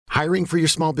Hiring for your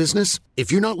small business?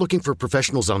 If you're not looking for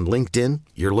professionals on LinkedIn,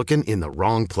 you're looking in the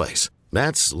wrong place.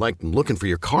 That's like looking for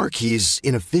your car keys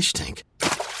in a fish tank.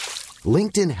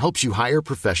 LinkedIn helps you hire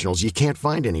professionals you can't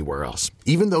find anywhere else,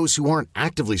 even those who aren't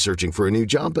actively searching for a new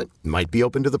job but might be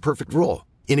open to the perfect role.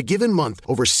 In a given month,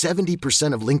 over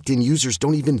 70% of LinkedIn users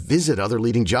don't even visit other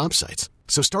leading job sites.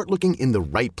 So start looking in the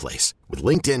right place. With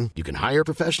LinkedIn, you can hire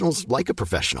professionals like a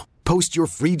professional. Post your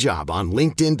free job on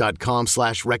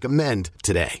linkedin.com/recommend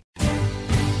today.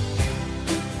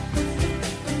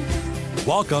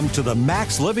 Welcome to the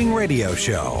Max Living Radio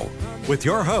Show with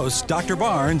your hosts, Dr.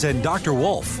 Barnes and Dr.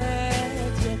 Wolf.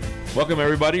 Welcome,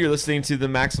 everybody. You're listening to the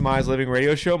Maximize Living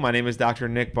Radio Show. My name is Dr.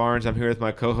 Nick Barnes. I'm here with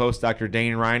my co-host, Dr.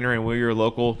 Dane Reiner, and we're your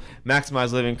local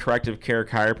Maximize Living corrective care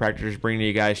chiropractors bringing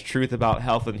you guys truth about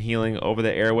health and healing over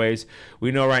the airways.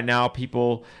 We know right now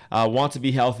people want to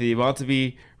be healthy, want to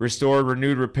be restored,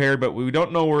 renewed, repaired, but we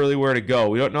don't know really where to go.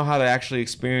 We don't know how to actually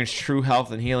experience true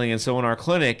health and healing. And so in our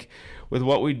clinic, with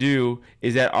what we do,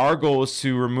 is that our goal is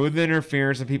to remove the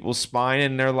interference in people's spine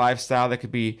and their lifestyle that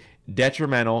could be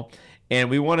detrimental, and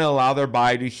we want to allow their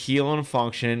body to heal and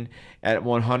function at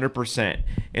 100%.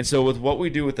 And so with what we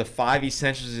do with the 5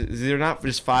 essentials, they're not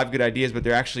just 5 good ideas, but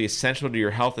they're actually essential to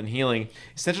your health and healing.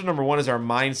 Essential number 1 is our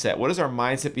mindset. What is our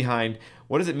mindset behind,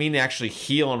 what does it mean to actually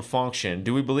heal and function?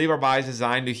 Do we believe our body is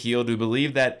designed to heal? Do we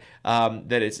believe that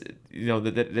that it's, you know,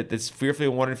 that it's fearfully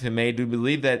and wonderfully made? Do we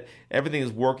believe that everything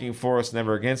is working for us,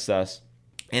 never against us?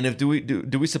 And if do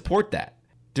we support that?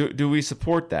 Do we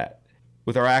support that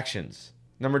with our actions?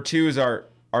 Number 2 is our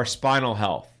spinal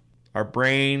health. Our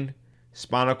brain,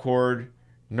 spinal cord,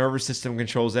 nervous system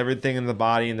controls everything in the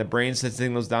body, and the brain sends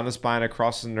signals down the spine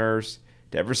across the nerves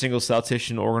to every single cell,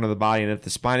 tissue, and organ of the body. And if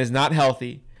the spine is not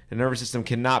healthy, the nervous system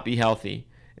cannot be healthy.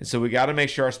 And so we got to make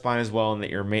sure our spine is well and that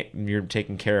you're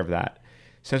taking care of that.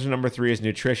 Essential number 3 is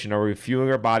nutrition. Are we fueling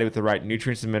our body with the right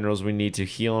nutrients and minerals we need to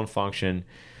heal and function?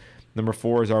 Number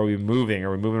 4 is, are we moving?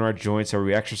 Are we moving our joints? Are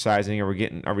we exercising?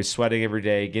 Are we sweating every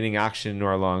day, getting oxygen into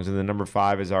our lungs? And then number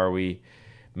 5 is, are we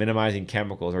minimizing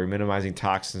chemicals? Are we minimizing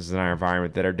toxins in our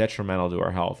environment that are detrimental to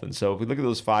our health? And so if we look at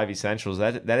those 5 essentials,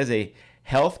 that is a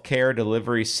healthcare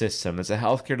delivery system. It's a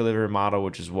healthcare delivery model,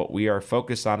 which is what we are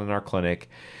focused on in our clinic.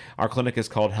 Our clinic is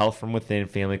called Health from Within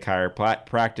Family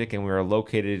Chiropractic, and we are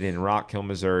located in Rock Hill,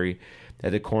 Missouri,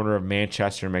 at the corner of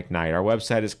Manchester and McKnight. Our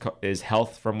website is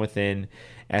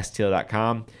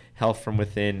healthfromwithinstl.com,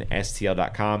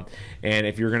 healthfromwithinstl.com. And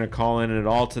if you're going to call in at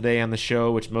all today on the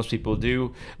show, which most people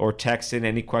do, or text in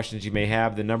any questions you may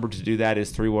have, the number to do that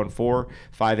is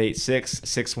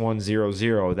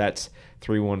 314-586-6100. That's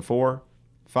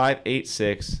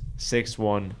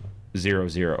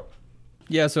 314-586-6100.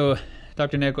 Yeah, so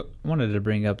Dr. Nick, I wanted to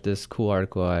bring up this cool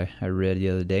article I read the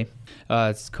other day.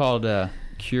 It's called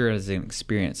Cure as an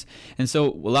Experience. And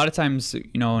so a lot of times, you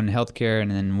know, in healthcare,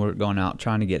 and then we're going out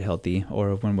trying to get healthy,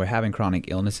 or when we're having chronic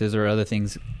illnesses or other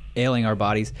things ailing our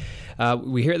bodies,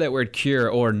 we hear that word cure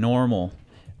or normal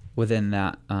within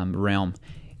that realm.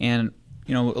 And,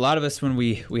 you know, a lot of us, when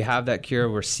we have that cure,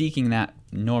 we're seeking that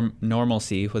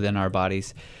normalcy within our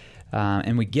bodies.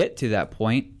 And we get to that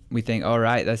point, we think, all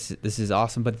right, this is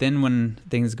awesome. But then when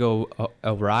things go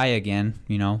awry again,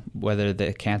 you know, whether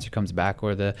the cancer comes back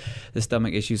or the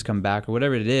stomach issues come back or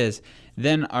whatever it is,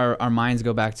 then our minds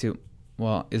go back to,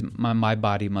 well, my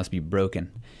body must be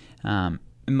broken. It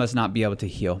must not be able to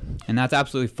heal. And that's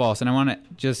absolutely false. And I want to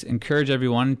just encourage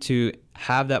everyone to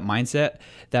have that mindset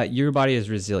that your body is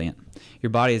resilient.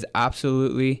 Your body is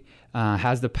absolutely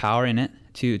has the power in it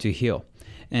to heal.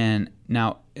 And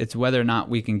now it's whether or not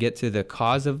we can get to the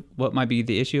cause of what might be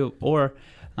the issue, or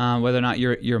whether or not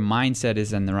your mindset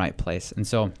is in the right place. And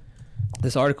so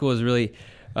this article is really,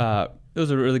 it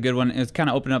was a really good one. It's kind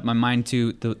of opened up my mind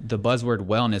to the buzzword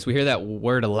wellness. We hear that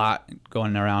word a lot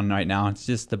going around right now. It's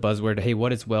just the buzzword, hey,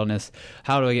 what is wellness?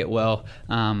 How do I get well?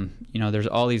 You know, there's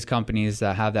all these companies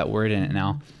that have that word in it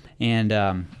now. And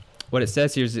what it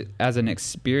says here is, as an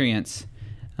experience,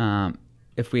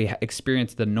 if we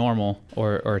experience the normal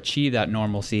or achieve that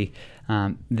normalcy,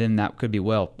 then that could be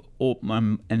well.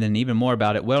 And then even more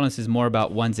about it, wellness is more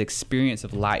about one's experience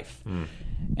of life.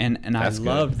 And I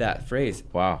loved that phrase.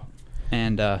 Wow.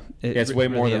 And it's way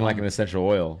more than like an essential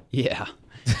oil. Yeah.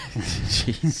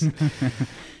 Jeez.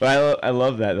 But I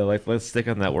love that. Like, let's stick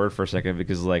on that word for a second,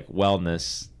 because like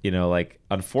wellness, you know, like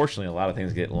unfortunately a lot of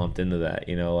things get lumped into that,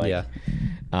 you know, like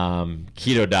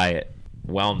keto diet,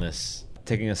 wellness,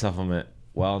 taking a supplement,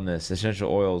 wellness, essential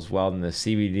oils, wellness,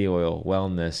 CBD oil,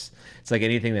 wellness. It's like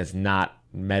anything that's not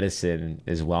medicine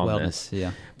is wellness.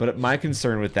 Yeah. But my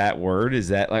concern with that word is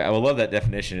that, like, I would love that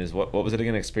definition. Is what was it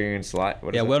again? Experience life.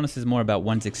 Wellness is more about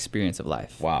one's experience of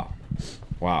life. Wow.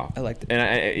 Wow. I liked it. And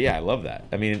I love that.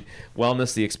 I mean,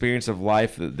 wellness, the experience of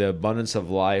life, the abundance of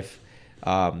life,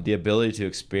 the ability to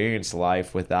experience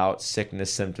life without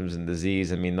sickness, symptoms, and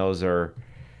disease. I mean, those are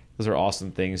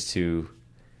awesome things to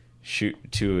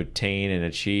attain and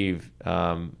achieve.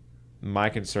 My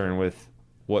concern with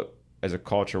what as a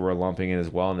culture we're lumping in as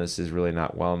wellness is really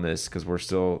not wellness, because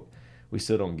we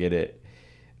still don't get it.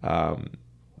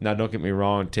 Now, don't get me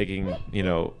wrong, taking,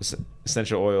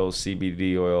 essential oils,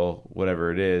 CBD oil,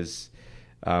 whatever it is,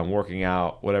 working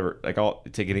out, whatever, like all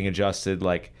to getting adjusted.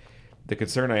 Like, the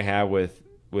concern I have with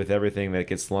everything that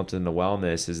gets lumped into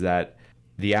wellness is that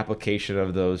the application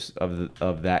of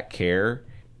that care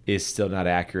is still not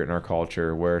accurate in our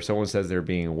culture, where someone says they're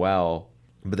being well,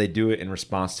 but they do it in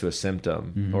response to a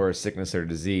symptom or a sickness or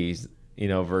disease,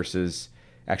 versus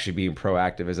actually being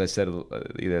proactive. As I said,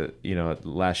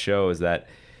 last show, is that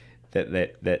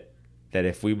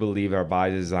if we believe our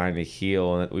body is designed to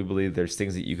heal, and that we believe there's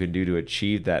things that you can do to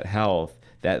achieve that health,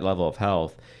 that level of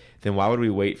health, then why would we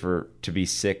wait to be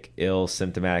sick, ill,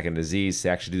 symptomatic, and diseased to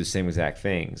actually do the same exact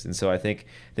things? And so I think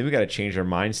we got to change our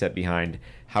mindset behind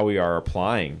how we are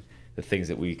applying the things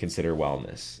that we consider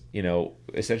wellness.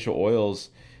 Essential oils,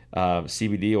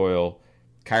 CBD oil,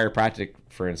 chiropractic,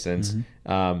 for instance,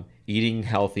 eating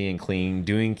healthy and clean,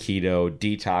 doing keto,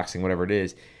 detoxing, whatever it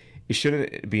is. It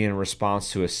shouldn't be in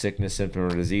response to a sickness, symptom, or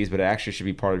disease, but it actually should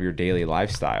be part of your daily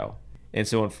lifestyle. And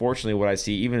so, unfortunately, what I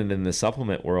see even in the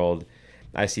supplement world,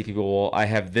 I see people, well, I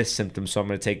have this symptom, so I'm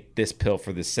going to take this pill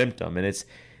for this symptom. And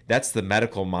that's the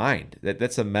medical mind.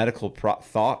 That's a medical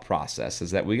thought process,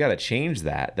 is that we got to change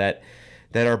that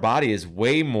our body is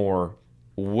way more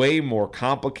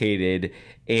complicated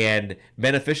and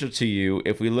beneficial to you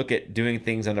if we look at doing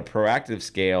things on a proactive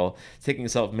scale, taking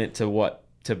supplement to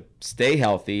stay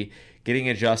healthy, getting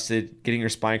adjusted, getting your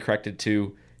spine corrected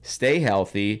to stay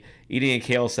healthy, eating a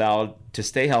kale salad to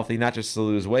stay healthy, not just to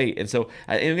lose weight. And so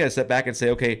I think we got to step back and say,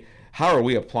 okay, how are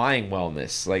we applying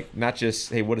wellness? Like, not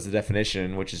just, hey, what is the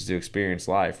definition, which is to experience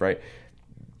life, right?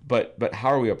 But how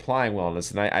are we applying wellness?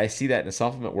 And I see that in the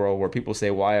supplement world, where people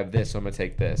say, well, I have this, so I'm going to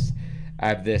take this. I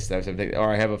have this, so I'm going to take,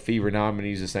 or I have a fever, now I'm going to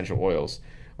use essential oils.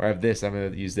 Or I have this, I'm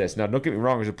going to use this. Now, don't get me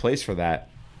wrong, there's a place for that,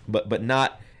 but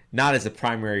not as a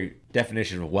primary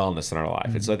definition of wellness in our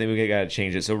life. And so I think we got to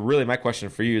change it. So really, my question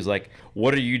for you is, like,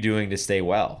 what are you doing to stay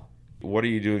well? What are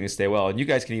you doing to stay well? And you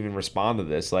guys can even respond to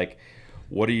this, like,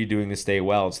 what are you doing to stay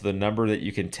well? And so the number that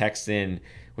you can text in,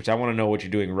 which I want to know what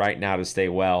you're doing right now to stay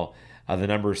well, the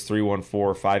number is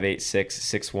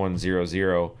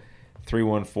 314-586-6100,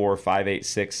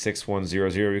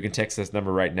 314-586-6100. You can text this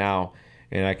number right now,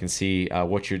 and I can see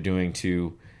what you're doing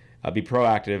to be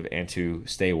proactive and to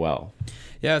stay well.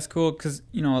 Yeah, it's cool because,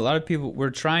 a lot of people, we're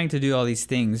trying to do all these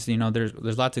things.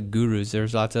 There's lots of gurus.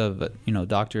 There's lots of,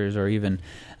 doctors, or even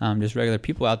just regular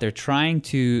people out there trying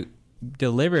to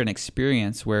deliver an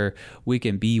experience where we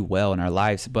can be well in our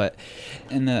lives. But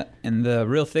in the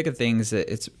real thick of things,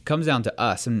 it comes down to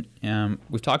us. And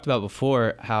we've talked about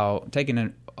before how taking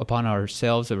it upon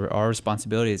ourselves, our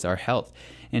responsibility is our health.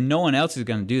 And no one else is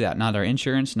going to do that. Not our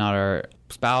insurance, not our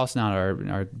spouse, not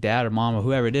our dad or mom or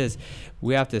whoever it is.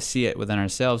 We have to see it within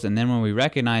ourselves. And then when we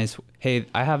recognize, hey,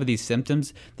 I have these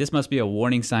symptoms, this must be a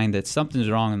warning sign that something's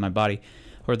wrong in my body,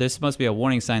 or this must be a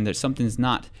warning sign that something's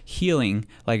not healing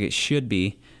like it should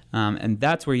be. And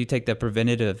that's where you take the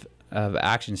preventative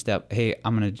action step. Hey,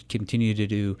 I'm going to continue to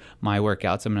do my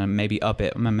workouts. I'm going to maybe up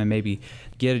it. I'm going to maybe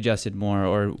get adjusted more,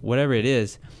 or whatever it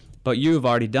is. But you've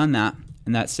already done that.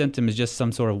 And that symptom is just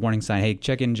some sort of warning sign. Hey,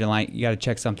 check engine light. You got to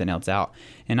check something else out.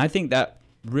 And I think that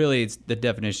really is the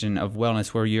definition of wellness,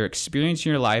 where you're experiencing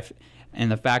your life,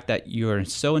 and the fact that you're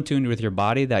so in tune with your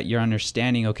body that you're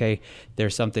understanding, okay,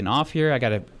 there's something off here. I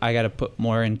gotta put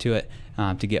more into it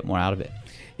to get more out of it.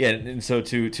 Yeah, and so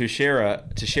to share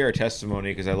a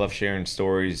testimony, because I love sharing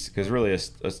stories, because really a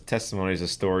testimony is a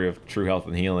story of true health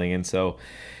and healing. And so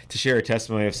to share a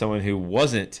testimony of someone who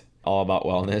wasn't all about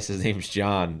wellness, his name's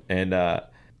John, and I'll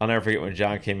never forget when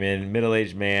John came in,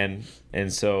 middle-aged man,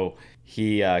 and so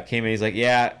he came in. He's like,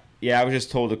 yeah, I was just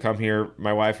told to come here.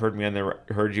 My wife heard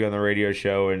you on the radio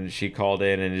show, and she called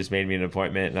in and just made me an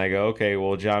appointment. And I go, okay,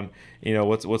 well, John,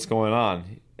 what's going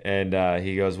on? And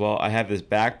he goes, well, I have this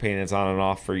back pain that's on and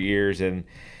off for years, and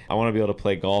I want to be able to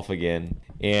play golf again.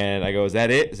 And I go, is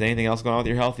that it? Is there anything else going on with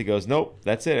your health? He goes, nope,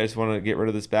 that's it. I just want to get rid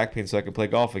of this back pain so I can play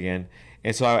golf again.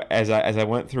 And so as I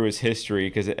went through his history,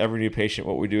 because every new patient,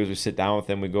 what we do is we sit down with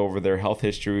them, we go over their health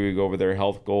history, we go over their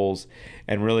health goals,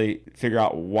 and really figure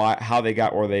out how they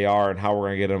got where they are and how we're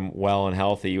going to get them well and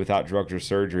healthy without drugs or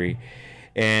surgery.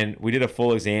 And we did a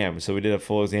full exam. So we did a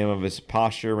full exam of his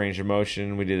posture, range of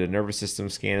motion. We did a nervous system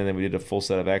scan, and then we did a full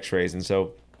set of x-rays. And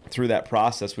so through that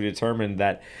process, we determined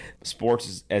that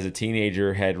sports as a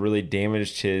teenager had really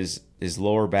damaged his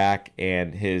lower back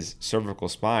and his cervical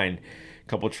spine. A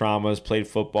couple traumas, played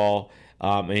football,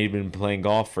 and he'd been playing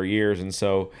golf for years. And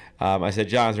so I said,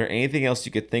 John, is there anything else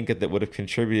you could think of that would have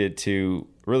contributed to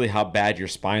really how bad your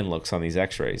spine looks on these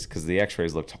x-rays? Because the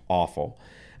x-rays looked awful.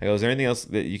 I go, is there anything else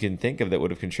that you can think of that would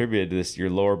have contributed to this,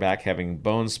 your lower back having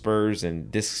bone spurs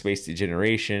and disc space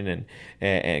degeneration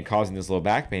and causing this low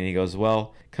back pain? And he goes,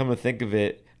 well, come to think of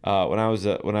it, when I was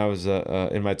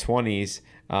in my 20s,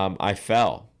 I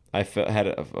fell. I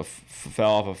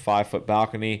fell off a 5-foot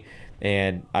balcony,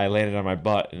 and I landed on my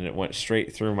butt, and it went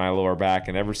straight through my lower back.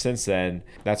 And ever since then,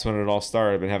 that's when it all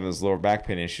started. I've been having those lower back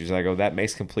pain issues. I go, that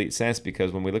makes complete sense,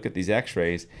 because when we look at these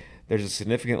x-rays, there's a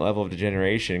significant level of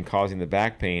degeneration causing the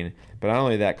back pain. But not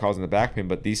only that causing the back pain,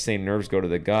 but these same nerves go to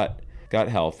the gut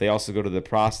health. They also go to the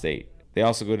prostate. They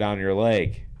also go down your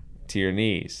leg to your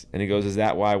knees. And he goes, is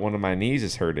that why one of my knees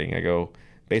is hurting? I go,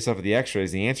 based off of the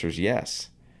x-rays, the answer is yes.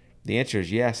 The answer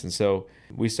is yes. And so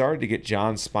we started to get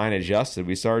John's spine adjusted.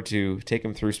 We started to take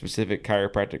him through specific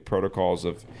chiropractic protocols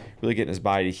of really getting his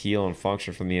body to heal and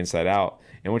function from the inside out.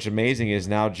 And what's amazing is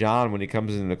now John, when he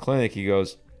comes into the clinic, he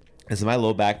goes, listen, my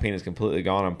low back pain is completely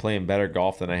gone. I'm playing better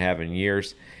golf than I have in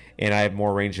years, and I have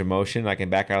more range of motion. I can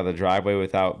back out of the driveway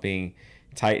without being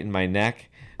tight in my neck.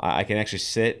 I can actually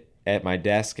sit at my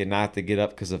desk and not have to get up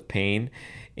because of pain.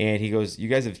 And he goes, you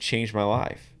guys have changed my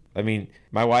life. I mean,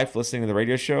 my wife listening to the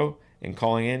radio show and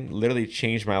calling in literally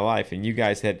changed my life, and you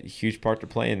guys had a huge part to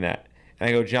play in that. And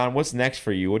I go, John, what's next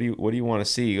for you? What do you want to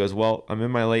see? He goes, well, I'm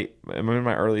in my early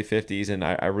 50s, and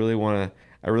I really want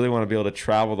to be able to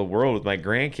travel the world with my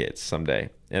grandkids someday.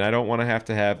 And I don't want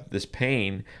to have this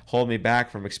pain hold me back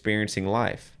from experiencing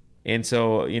life. And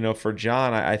so, for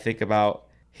John, I think about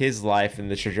his life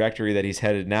and the trajectory that he's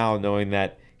headed now, knowing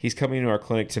that he's coming to our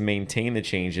clinic to maintain the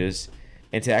changes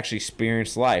and to actually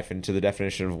experience life, and to the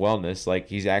definition of wellness, like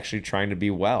he's actually trying to be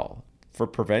well for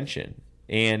prevention.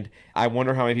 And I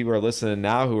wonder how many people are listening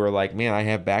now who are like, man, I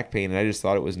have back pain and I just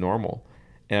thought it was normal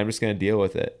and I'm just going to deal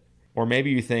with it. Or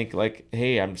maybe you think like,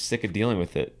 hey, I'm sick of dealing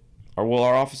with it.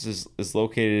 Our office is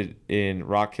located in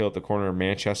Rock Hill at the corner of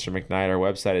Manchester McKnight. Our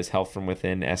website is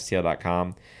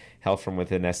healthfromwithinstl.com,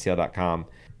 healthfromwithinstl.com.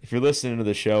 If you're listening to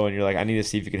the show and you're like, I need to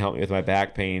see if you can help me with my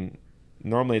back pain,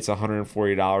 normally it's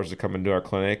 $140 to come into our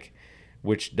clinic,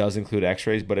 which does include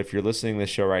x-rays. But if you're listening to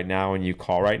this show right now and you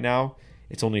call right now,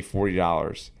 it's only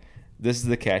 $40. This is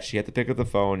the catch. You have to pick up the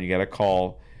phone. You got to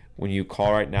call. When you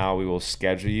call right now, we will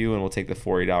schedule you and we'll take the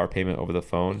 $40 payment over the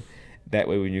phone. That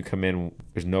way, when you come in,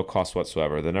 there's no cost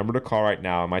whatsoever. The number to call right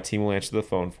now, and my team will answer the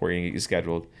phone for you and get you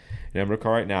scheduled. The number to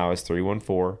call right now is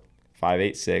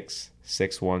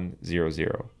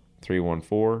 314-586-6100.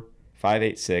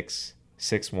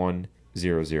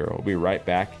 314-586-6100. We'll be right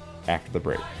back after the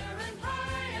break.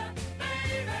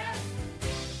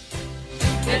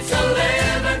 It's a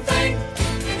living thing.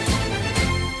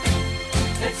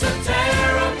 It's a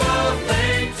terrible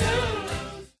thing to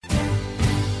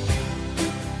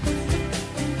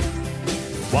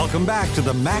lose. Welcome back to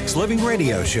the Max Living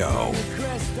Radio Show.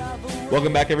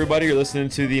 Welcome back, everybody. You're listening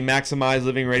to the Maximize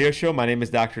Living Radio Show. My name is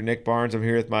Dr. Nick Barnes. I'm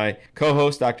here with my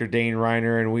co-host, Dr. Dane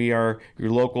Reiner, and we are your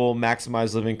local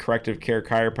Maximize Living corrective care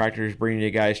chiropractors, bringing you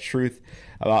guys truth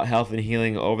about health and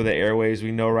healing over the airways.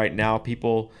 We know right now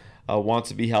people want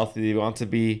to be healthy, they want to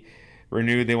be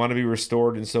renewed, they want to be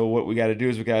restored, and so what we got to do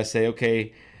is we got to say,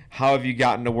 okay, how have you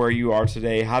gotten to where you are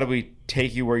today? How do we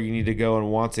take you where you need to go and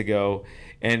want to go?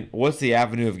 And what's the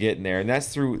avenue of getting there? And that's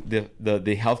through the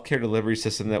healthcare delivery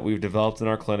system that we've developed in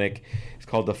our clinic. It's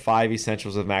called the 5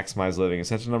 Essentials of Maximized Living.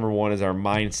 Essential number 1 is our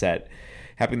mindset,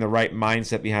 having the right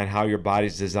mindset behind how your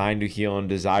body's designed to heal and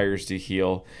desires to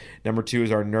heal. Number 2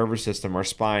 is our nervous system, our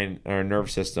spine, and our nerve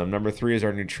system. Number 3 is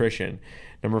our nutrition.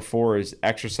 Number 4 is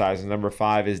exercise. And number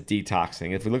 5 is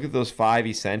detoxing. If we look at those 5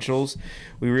 essentials,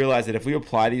 we realize that if we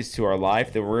apply these to our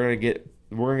life, then we're going to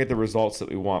get the results that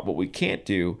we want. What we can't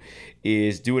do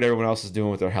is do what everyone else is doing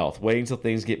with their health. Wait until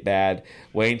things get bad.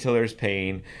 Wait until there's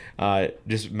pain.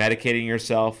 Just medicating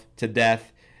yourself to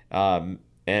death and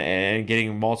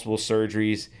getting multiple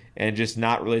surgeries and just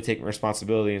not really taking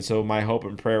responsibility. And so my hope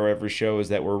and prayer every show is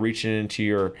that we're reaching into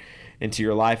your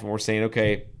life and we're saying,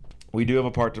 okay, we do have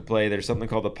a part to play. There's something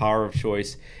called the power of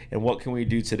choice. And what can we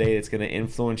do today that's going to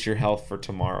influence your health for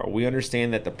tomorrow? We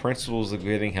understand that the principles of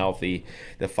getting healthy,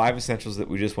 the 5 essentials that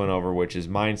we just went over, which is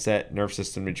mindset, nerve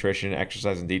system, nutrition,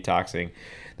 exercise, and detoxing,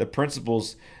 the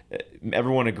principles,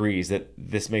 everyone agrees that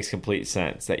this makes complete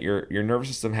sense, that your nervous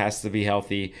system has to be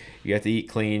healthy. You have to eat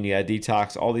clean. You got to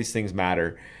detox. All these things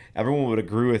matter. everyone would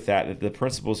agree with that the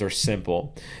principles are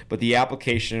simple, but the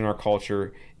application in our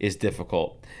culture is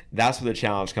difficult. That's where the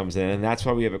challenge comes in, and that's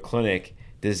why we have a clinic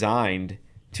designed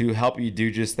to help you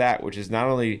do just that, which is not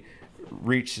only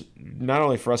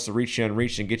for us to reach you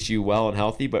unreached and get you well and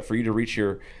healthy, but for you to reach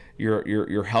your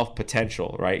health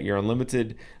potential, right? Your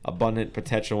unlimited, abundant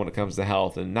potential when it comes to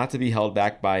health, and not to be held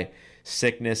back by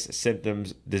sickness,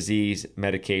 symptoms, disease,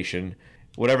 medication,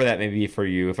 whatever that may be for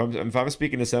you. If I'm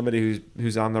speaking to somebody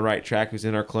who's on the right track, who's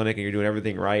in our clinic, and you're doing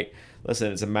everything right,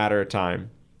 listen, it's a matter of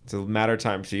time. It's a matter of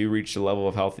time so you reach the level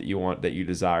of health that you want, that you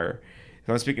desire. If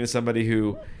I'm speaking to somebody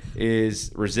who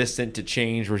is resistant to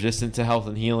change, resistant to health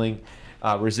and healing,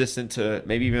 resistant to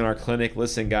maybe even our clinic,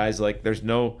 listen, guys, like there's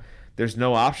no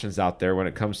options out there when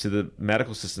it comes to the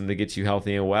medical system to get you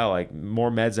healthy and well. Like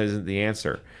more meds isn't the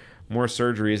answer. More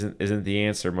surgery isn't the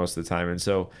answer most of the time. And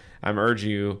so I'm urging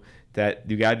you that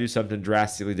you got to do something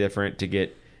drastically different to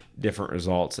get different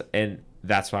results. And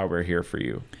that's why we're here for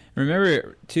you.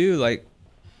 Remember too, like,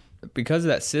 because of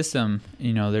that system,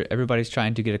 everybody's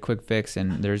trying to get a quick fix,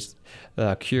 and there's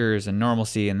cures and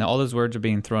normalcy, and all those words are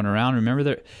being thrown around. Remember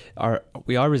that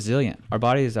we are resilient. Our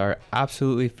bodies are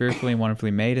absolutely fearfully and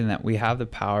wonderfully made, and that we have the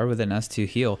power within us to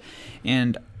heal.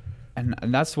 And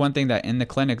that's one thing that in the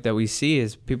clinic that we see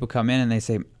is people come in and they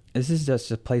say, this is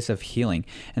just a place of healing,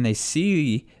 and they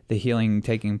see the healing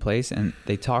taking place, and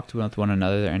they talk with one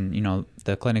another, and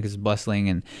the clinic is bustling,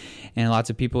 and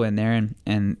lots of people in there,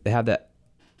 and they have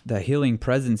the healing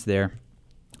presence there.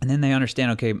 And then they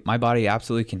understand, okay, my body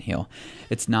absolutely can heal.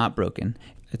 It's not broken.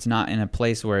 It's not in a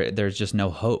place where there's just no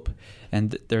hope.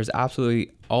 And there's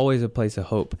absolutely always a place of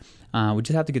hope. We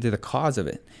just have to get to the cause of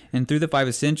it. And through the 5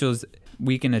 essentials,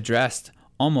 we can address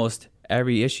almost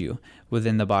every issue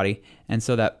within the body. And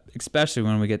so that, especially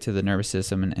when we get to the nervous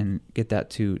system and get that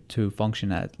to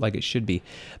function like it should be.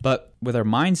 But with our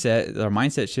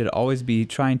mindset should always be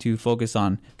trying to focus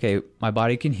on, okay, my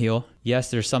body can heal.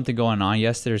 Yes, there's something going on.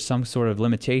 Yes, there's some sort of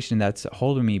limitation that's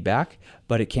holding me back,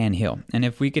 but it can heal. And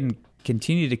if we can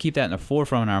continue to keep that in the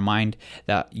forefront in our mind,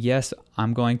 that yes,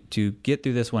 I'm going to get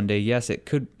through this one day. Yes,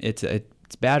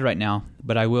 it's bad right now,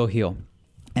 but I will heal.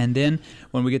 And then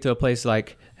when we get to a place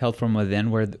like Health from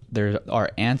Within, where there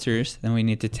are answers, then we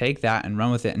need to take that and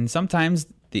run with it. And sometimes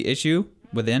the issue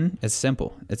within is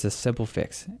simple. It's a simple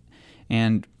fix.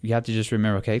 And you have to just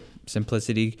remember, okay,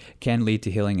 simplicity can lead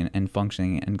to healing and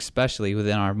functioning, and especially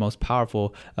within our most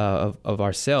powerful of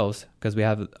ourselves, because we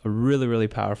have a really, really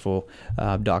powerful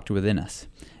doctor within us.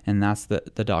 And that's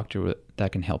the doctor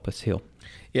that can help us heal.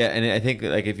 Yeah, and I think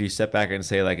like if you step back and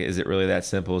say like, is it really that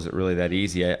simple? Is it really that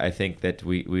easy? I think that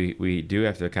we do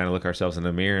have to kind of look ourselves in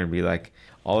the mirror and be like,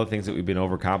 all the things that we've been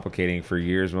overcomplicating for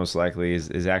years most likely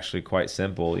is actually quite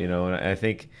simple, And I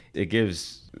think it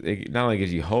not only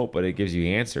gives you hope, but it gives you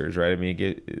answers, right? I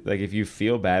mean, like if you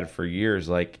feel bad for years,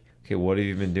 like, okay, what have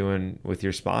you been doing with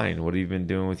your spine? What have you been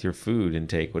doing with your food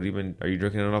intake? Are you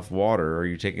drinking enough water? Are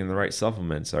you taking the right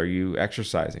supplements? Are you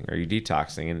exercising? Are you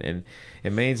detoxing?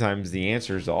 And many times the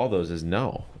answers to all those is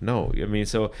no. I mean,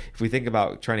 so if we think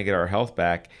about trying to get our health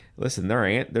back, listen,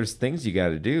 there's things you got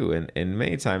to do. And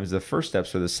many times the first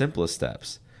steps are the simplest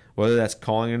steps. Whether that's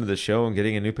calling into the show and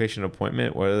getting a new patient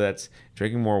appointment, whether that's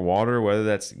drinking more water, whether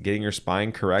that's getting your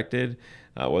spine corrected,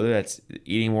 whether that's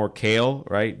eating more kale,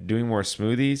 right? Doing more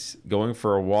smoothies, going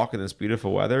for a walk in this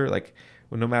beautiful weather. Like,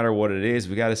 well, no matter what it is,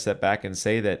 we got to step back and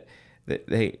say that,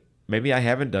 hey, maybe I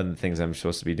haven't done the things I'm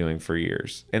supposed to be doing for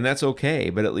years. And that's okay,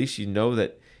 but at least you know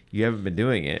that you haven't been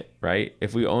doing it, right?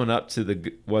 If we own up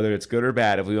to whether it's good or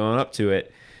bad, if we own up to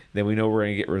it, then we know we're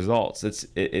going to get results.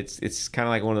 It's kind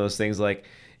of like one of those things like,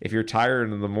 if you're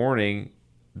tired in the morning,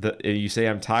 you say,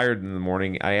 I'm tired in the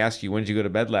morning. I ask you, when did you go to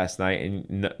bed last night?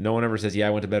 And no one ever says, yeah,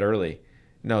 I went to bed early.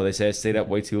 No, they say I stayed up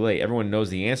way too late. Everyone knows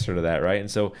the answer to that, right?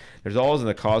 And so there's always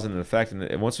a cause and an effect.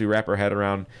 And once we wrap our head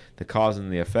around the cause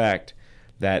and the effect,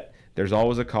 that there's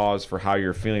always a cause for how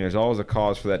you're feeling. There's always a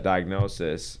cause for that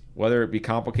diagnosis. Whether it be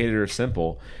complicated or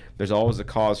simple, there's always a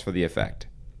cause for the effect.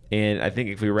 And I think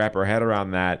if we wrap our head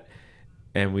around that,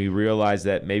 and we realize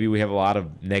that maybe we have a lot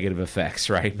of negative effects,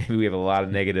 right? Maybe we have a lot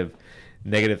of negative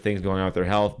things going on with our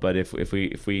health. But if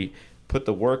we put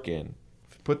the work in,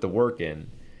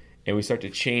 and we start to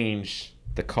change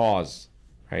the cause,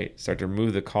 right? Start to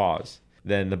remove the cause,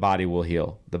 then the body will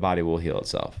heal. The body will heal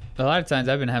itself. A lot of times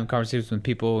I've been having conversations with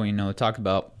people, talk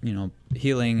about,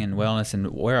 healing and wellness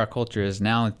and where our culture is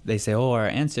now. They say, oh, our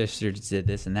ancestors did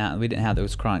this and that. We didn't have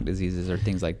those chronic diseases or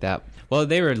things like that. Well,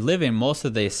 they were living most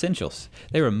of the essentials.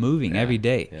 They were moving every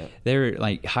day. Yeah. They were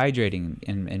like hydrating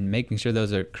and making sure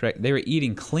those are correct. They were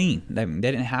eating clean. They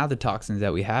didn't have the toxins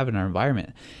that we have in our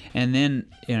environment. And then,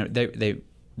 they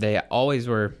they always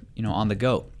were, on the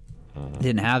go.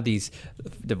 Didn't have these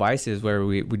devices where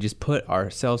we just put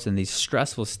ourselves in these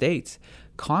stressful states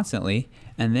constantly,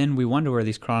 and then we wonder where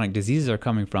these chronic diseases are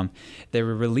coming from. They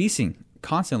were releasing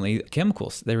constantly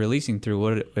chemicals. They're releasing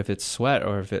through if it's sweat,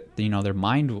 or if it, their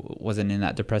mind wasn't in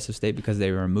that depressive state because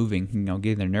they were moving,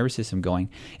 getting their nervous system going.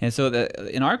 And so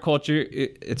in our culture,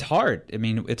 it's hard. I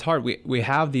mean, it's hard. We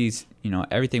have these,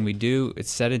 everything we do, it's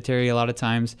sedentary a lot of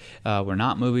times. We're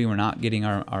not moving. We're not getting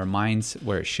our minds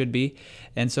where it should be.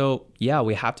 And so, yeah,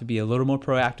 we have to be a little more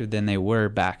proactive than they were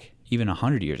back even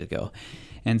 100 years ago.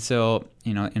 And so,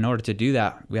 in order to do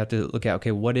that, we have to look at,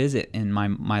 okay, what is it in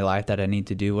my life that I need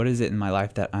to do? What is it in my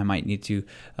life that I might need to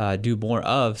do more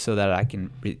of, so that I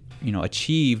can,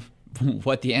 achieve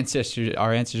what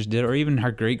our ancestors did, or even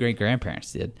our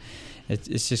great-great-grandparents did.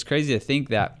 It's just crazy to think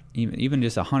that even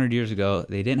just 100 years ago,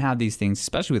 they didn't have these things,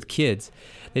 especially with kids.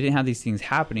 They didn't have these things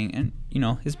happening, and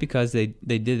it's because they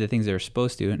did the things they were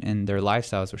supposed to, and their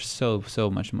lifestyles were so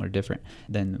much more different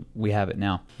than we have it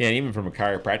now. Yeah, and even from a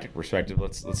chiropractic perspective,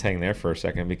 let's hang there for a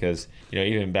second, because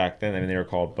even back then, they were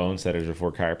called bone setters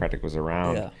before chiropractic was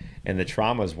around, and the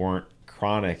traumas weren't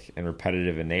chronic and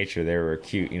repetitive in nature. They were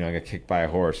acute. I got kicked by a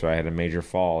horse, or I had a major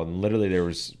fall, and literally there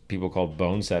was people called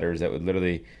bone setters that would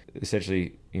literally,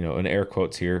 essentially, in air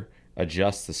quotes here,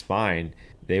 adjust the spine.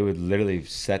 They would literally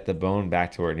set the bone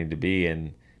back to where it needed to be,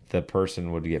 and the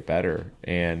person would get better.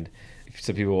 And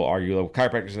some people will argue, well,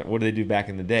 chiropractors, what did they do back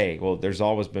in the day? Well, there's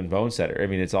always been bone setter. I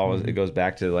mean, it's always, it goes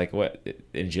back to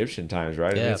Egyptian times,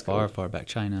 right? Yeah, far back,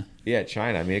 China. Yeah,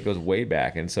 China. I mean, it goes way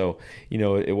back. And so,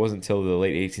 it wasn't until the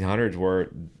late 1800s where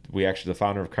the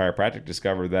founder of chiropractic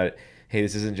discovered that, hey,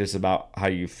 this isn't just about how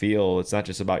you feel. It's not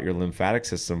just about your lymphatic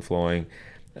system flowing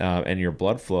and your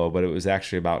blood flow, but it was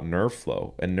actually about nerve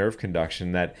flow and nerve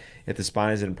conduction, that if the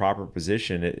spine is in proper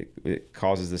position, it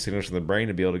causes the signals from the brain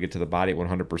to be able to get to the body at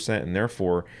 100%, and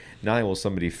therefore not only will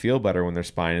somebody feel better when their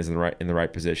spine is in the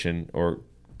right position, or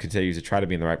continues to try to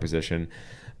be in the right position,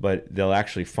 but they'll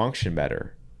actually function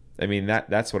better. I mean,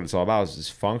 that's what it's all about, is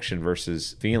just function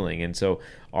versus feeling. And so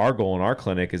our goal in our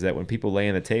clinic is that when people lay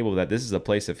on the table, that this is a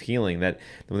place of healing, that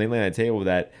when they lay on the table,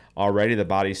 that already the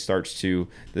body starts to,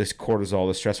 this cortisol,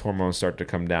 the stress hormones start to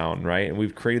come down, right? And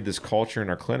we've created this culture in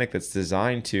our clinic that's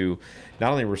designed to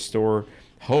not only restore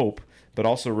hope, but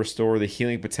also restore the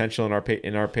healing potential in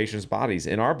our patients' bodies,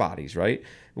 in our bodies, right?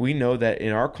 We know that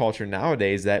in our culture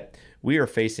nowadays that we are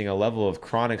facing a level of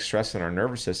chronic stress in our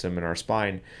nervous system and our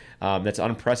spine that's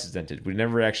unprecedented. We've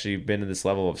never actually been in this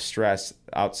level of stress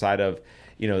outside of,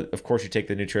 of course, you take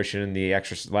the nutrition and the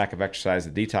lack of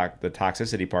exercise, the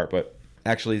toxicity part, but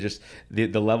actually just the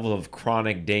level of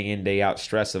chronic day in, day out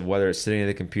stress of whether it's sitting at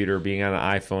the computer, being on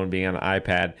an iPhone, being on an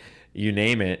iPad, you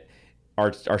name it,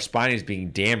 our spine is being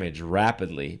damaged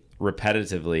rapidly,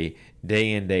 repetitively,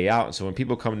 day in, day out. And so when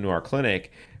people come into our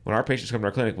clinic, when our patients come to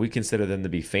our clinic, we consider them to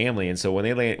be family. And so when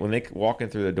they walk in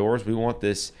through the doors, we want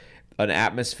an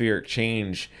atmospheric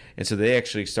change. And so they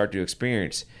actually start to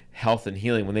experience health and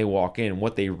healing when they walk in.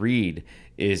 What they read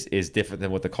is different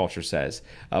than what the culture says.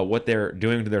 What they're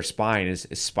doing to their spine is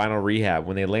spinal rehab.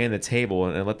 When they lay on the table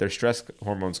and let their stress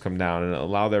hormones come down and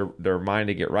allow their mind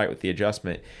to get right with the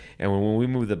adjustment. And when we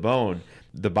move the bone,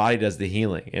 the body does the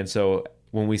healing. And so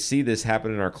when we see this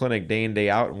happen in our clinic day in, day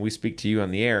out, and we speak to you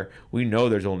on the air, we know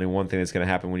there's only one thing that's going to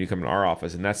happen when you come in our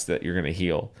office, and that's that you're going to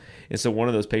heal. And so one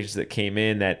of those patients that came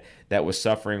in that was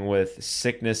suffering with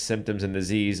sickness, symptoms, and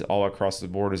disease all across the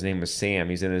board, his name was Sam.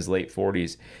 He's in his late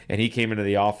 40s. And he came into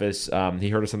the office. He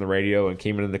heard us on the radio and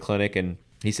came into the clinic, and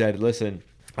he said, listen,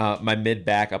 my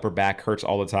mid-back, upper back hurts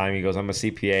all the time. He goes, I'm a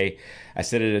CPA. I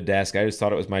sit at a desk. I just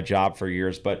thought it was my job for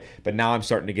years, but now I'm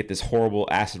starting to get this horrible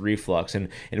acid reflux. And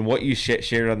what you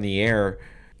shared on the air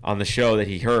on the show that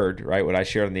he heard, right? What I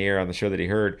shared on the air on the show that he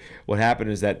heard, what happened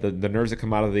is that the nerves that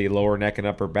come out of the lower neck and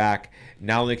upper back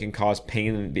not only can cause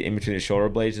pain in between the shoulder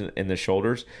blades and the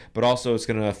shoulders, but also it's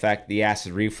going to affect the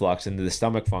acid reflux and the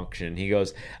stomach function. He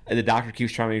goes, the doctor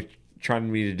keeps trying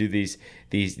me to do these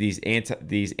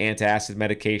antacid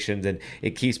medications, and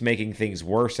it keeps making things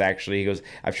worse. Actually, he goes,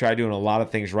 I've tried doing a lot of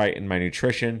things right in my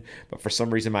nutrition, but for some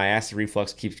reason my acid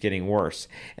reflux keeps getting worse.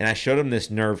 And I showed him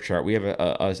this nerve chart. We have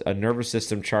a nervous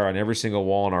system chart on every single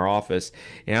wall in our office,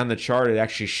 and on the chart it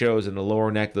actually shows in the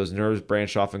lower neck those nerves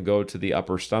branch off and go to the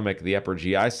upper stomach, the upper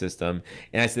GI system.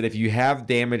 And I said, if you have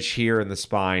damage here in the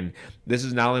spine, this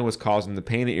is not only what's causing the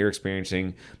pain that you're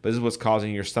experiencing, but this is what's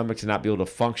causing your stomach to not be able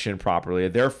to function properly.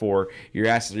 Therefore, your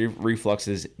acid reflux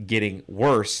is getting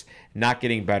worse, not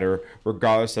getting better,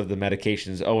 regardless of the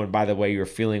medications. Oh, and by the way, you're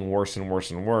feeling worse and worse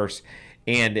and worse.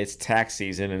 and it's tax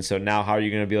season, and so now how are you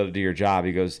going to be able to do your job?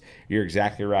 He goes, you're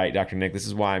exactly right, Dr. Nick. This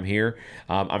is why I'm here.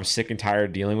 I'm sick and tired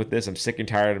of dealing with this. I'm sick and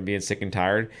tired of being sick and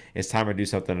tired. It's time to do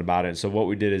something about it. And so what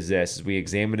we did is we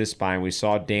examined his spine. We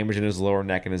saw damage in his lower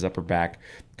neck and his upper back,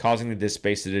 causing the disc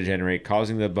space to degenerate,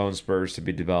 causing the bone spurs to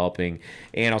be developing,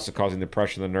 and also causing the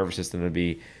pressure on the nervous system to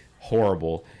be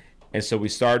horrible. And so we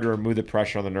started to remove the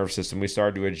pressure on the nervous system. We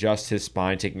started to adjust his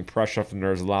spine, taking pressure off the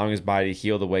nerves, allowing his body to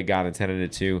heal the way God intended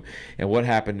it to. And what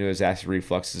happened to his acid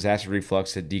reflux? His acid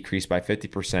reflux had decreased by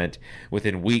 50%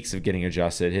 within weeks of getting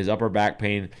adjusted. His upper back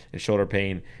pain and shoulder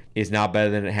pain is now better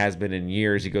than it has been in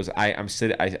years. He goes,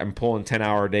 I'm pulling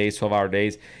 10-hour days, 12-hour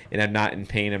days, and I'm not in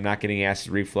pain. I'm not getting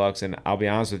acid reflux. And I'll be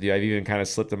honest with you, I've even kind of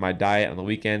slipped in my diet on the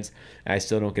weekends, and I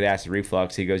still don't get acid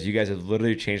reflux. He goes, you guys have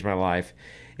literally changed my life.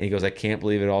 And he goes, I can't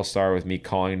believe it all started with me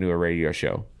calling into a radio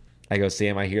show. I go,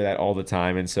 Sam, I hear that all the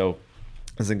time. And so,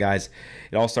 listen, guys,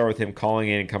 it all started with him calling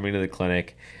in and coming to the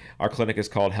clinic. Our clinic is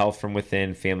called Health from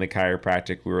Within Family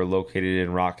Chiropractic. We were located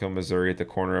in Rock Hill, Missouri at the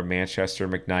corner of Manchester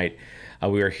and McKnight.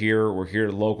 We're here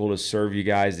local to serve you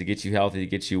guys, to get you healthy, to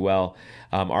get you well.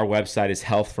 Our website is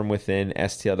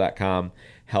healthfromwithinstl.com,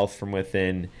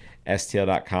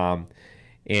 healthfromwithinstl.com.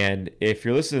 And if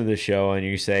you're listening to the show and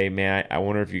you say, man, I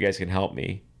wonder if you guys can help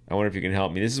me. I wonder if you can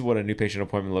help me. This is what a new patient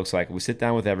appointment looks like. We sit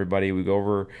down with everybody. We go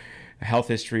over health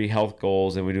history, health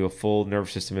goals, and we do a full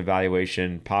nervous system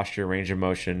evaluation, posture, range of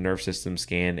motion, nerve system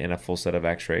scan, and a full set of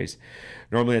x-rays.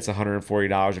 Normally it's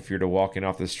 $140 if you're to walk in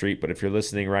off the street, but if you're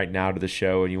listening right now to the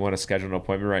show and you want to schedule an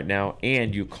appointment right now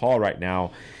and you call right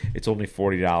now, it's only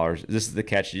 $40. This is the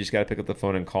catch. You just got to pick up the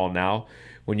phone and call now.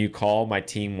 When you call, my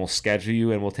team will schedule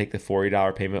you and we'll take the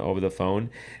 $40 payment over the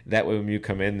phone. That way when you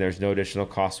come in, there's no additional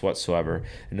cost whatsoever.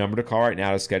 The number to call right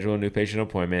now to schedule a new patient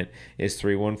appointment is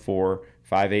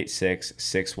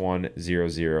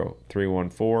 314-586-6100.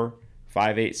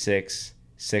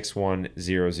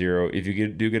 314-586-6100. If you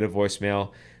do get a voicemail,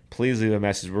 please leave a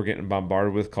message. We're getting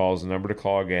bombarded with calls. The number to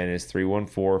call again is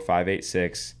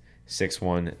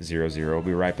 314-586-6100. We'll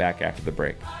be right back after the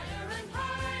break.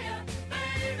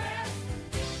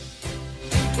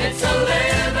 It's a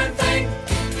living thing.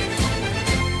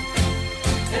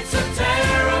 It's a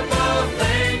terrible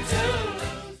thing to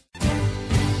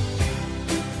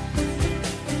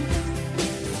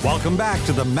lose. Welcome back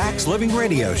to the Max Living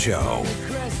Radio Show.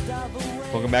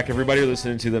 Welcome back, everybody. You're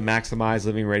listening to the Maximize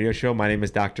Living Radio Show. My name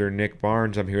is Dr. Nick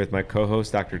Barnes. I'm here with my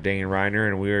co-host, Dr. Dane Reiner,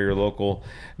 and we are your local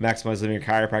Maximize Living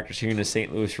chiropractors here in the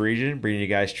St. Louis region, bringing you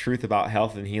guys truth about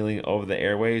health and healing over the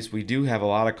airways. We do have a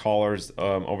lot of callers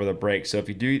over the break, so if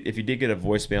you did get a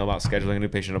voicemail about scheduling a new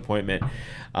patient appointment,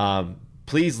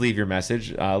 please leave your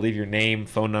message, leave your name,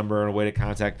 phone number, and a way to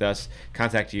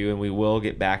contact you, and we will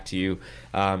get back to you.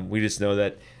 We just know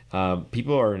that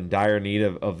people are in dire need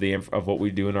of what we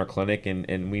do in our clinic,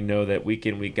 and we know that week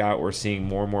in, week out, we're seeing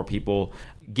more and more people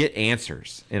get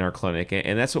answers in our clinic,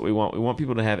 and that's what we want. We want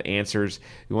people to have answers.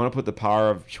 We want to put the power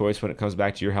of choice when it comes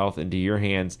back to your health into your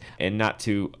hands and not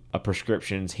to a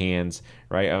prescription's hands,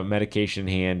 right? A medication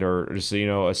hand, or just,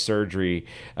 a surgery,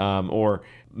 or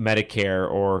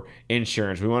Medicare or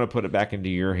insurance. We want to put it back into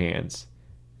your hands,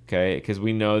 okay? Because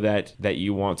we know that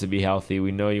you want to be healthy.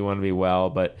 We know you want to be well,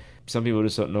 but some people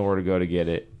just don't know where to go to get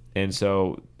it. And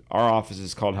so our office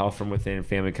is called Health from Within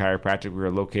Family Chiropractic. We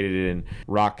are located in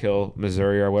Rock Hill,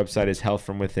 Missouri. Our website is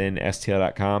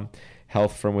healthfromwithinstl.com,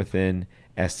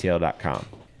 healthfromwithinstl.com.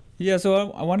 Yeah,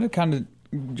 so I wanted to kind of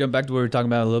jump back to what we were talking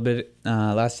about a little bit.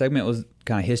 Last segment was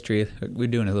kind of history. We were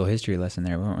doing a little history lesson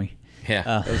there, weren't we? Yeah,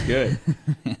 that was good.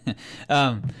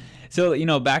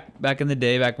 So, back in the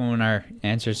day, back when our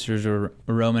ancestors were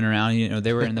roaming around,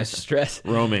 they were in the stress.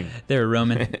 Roaming. They were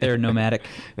roaming. They were nomadic.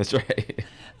 That's right.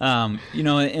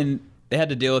 And they had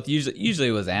to deal with, usually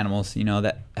it was animals,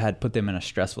 that had put them in a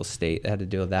stressful state. They had to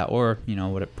deal with that, or,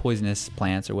 poisonous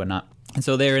plants or whatnot. And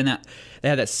so they had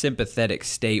that sympathetic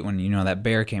state when, that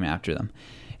bear came after them.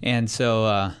 And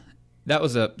so, that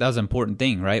was an important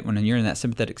thing, right? When you're in that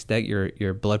sympathetic state,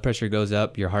 your blood pressure goes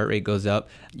up, your heart rate goes up,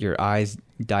 your eyes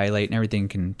dilate, and everything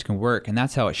can work. And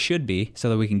that's how it should be, so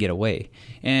that we can get away.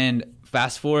 And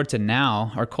fast forward to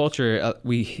now, our culture,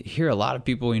 we hear a lot of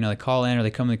people, they call in or they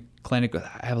come to the clinic with,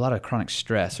 I have a lot of chronic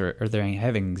stress, or they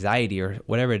have anxiety or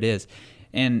whatever it is.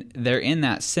 And they're in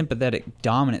that sympathetic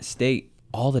dominant state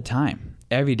all the time,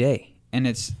 every day. And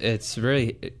it's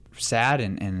really sad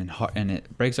and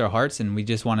it breaks our hearts, and we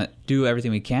just want to do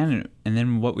everything we can, and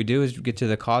then what we do is get to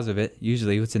the cause of it,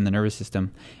 usually what's in the nervous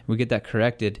system. We get that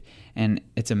corrected, and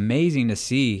it's amazing to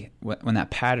see when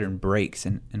that pattern breaks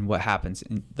and what happens,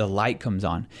 and the light comes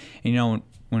on. And,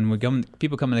 when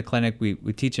people come in the clinic, we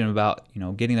teach them about,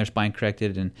 getting their spine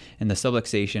corrected and the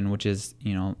subluxation, which is,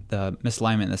 the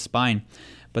misalignment in the spine.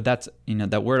 But that's,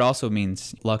 that word also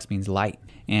means, lux means light,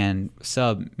 and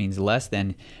sub means less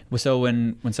than. So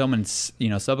when someone's,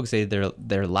 subluxated,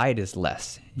 their light is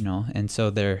less, and so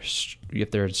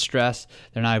if they're stressed,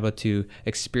 they're not able to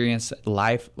experience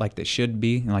life like they should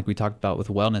be, and like we talked about with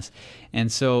wellness.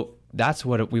 And so that's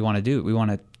what we want to do. We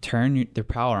want to turn their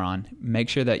power on, make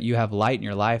sure that you have light in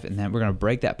your life, and then we're going to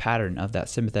break that pattern of that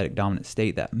sympathetic dominant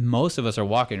state that most of us are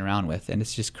walking around with. And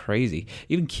it's just crazy.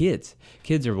 Even kids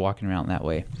are walking around that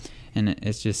way. And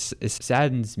it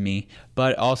saddens me,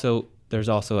 but also there's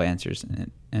also answers.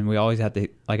 And we always have to,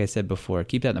 like I said before,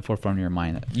 keep that in the forefront of your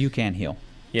mind that you can heal.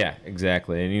 Yeah,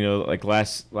 exactly. And, like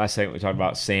last segment we talked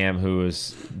about Sam, who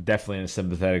was definitely in a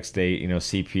sympathetic state,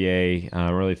 CPA,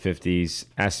 early 50s,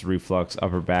 acid reflux,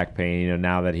 upper back pain.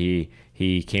 Now that he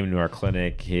came to our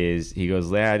clinic, he goes,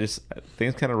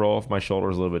 things kind of roll off my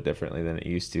shoulders a little bit differently than it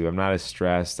used to. I'm not as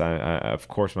stressed. Of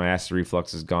course, my acid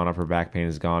reflux is gone, upper back pain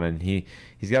is gone, and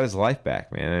he's got his life back,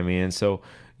 man. I mean, and so,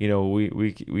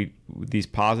 we these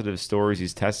positive stories,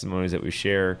 these testimonies that we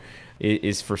share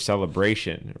is for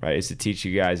celebration, right? It's to teach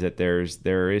you guys that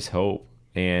there is hope.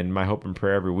 And my hope and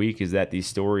prayer every week is that these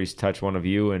stories touch one of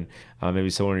you and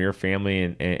maybe someone in your family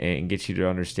and get you to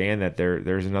understand that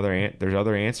there's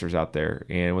other answers out there.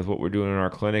 And with what we're doing in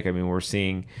our clinic, I mean, we're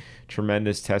seeing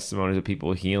tremendous testimonies of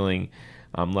people healing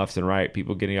left and right,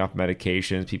 people getting off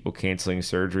medications, people canceling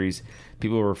surgeries,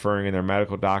 people referring in their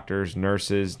medical doctors,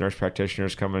 nurse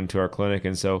practitioners coming to our clinic.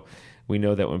 And so we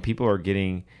know that when people are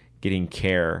getting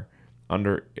care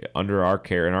under our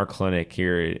care in our clinic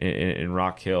here in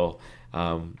Rock Hill,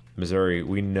 Missouri,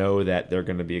 we know that they're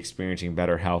going to be experiencing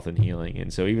better health and healing.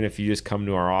 And so even if you just come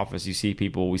to our office, you see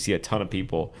people, we see a ton of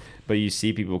people, but you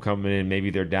see people coming in, maybe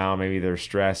they're down, maybe they're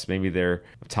stressed, maybe they're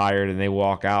tired, and they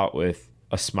walk out with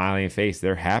a smiling face.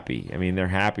 They're happy. I mean, they're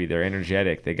happy. They're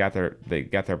energetic. They got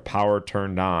their power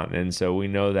turned on. And so we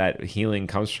know that healing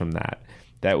comes from that.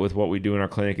 That with what we do in our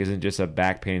clinic isn't just a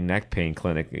back pain, neck pain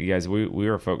clinic. You guys, we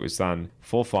are focused on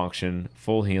full function,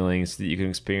 full healing, so that you can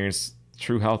experience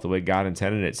true health the way God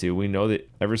intended it to. We know that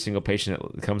every single patient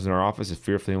that comes in our office is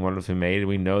fearfully and wonderfully made.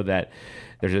 We know that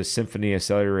there's a symphony of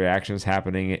cellular reactions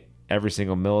happening every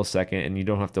single millisecond, and you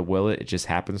don't have to will it. It just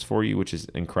happens for you, which is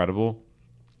incredible.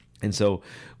 And so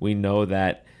we know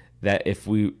that if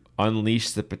we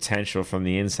unleash the potential from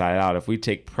the inside out, if we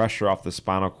take pressure off the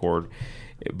spinal cord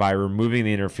by removing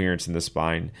the interference in the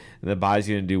spine, the body's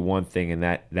going to do one thing, and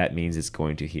that means it's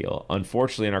going to heal.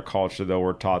 Unfortunately, in our culture, though,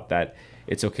 we're taught that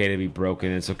it's okay to be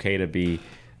broken. It's okay to be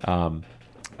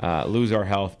lose our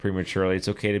health prematurely. It's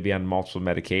okay to be on multiple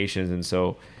medications. And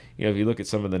so, if you look at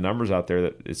some of the numbers out there,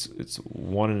 that it's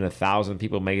 1 in 1,000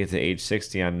 people make it to age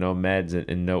 60 on no meds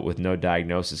and with no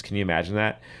diagnosis. Can you imagine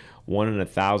that? 1 in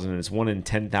 1,000, and it's 1 in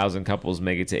 10,000 couples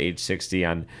make it to age 60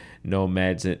 on no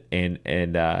meds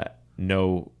and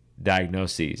no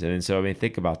diagnoses. And so, I mean,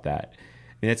 think about that. I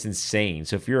mean, that's insane.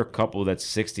 So if you're a couple that's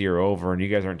 60 or over and you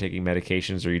guys aren't taking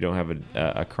medications, or you don't have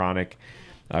a chronic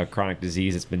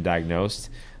disease that's been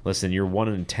diagnosed, listen, you're 1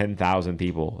 in 10,000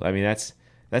 people. I mean,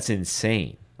 that's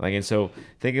insane. And so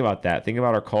think about that. Think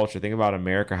about our culture. Think about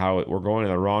America, how we're going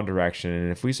in the wrong direction.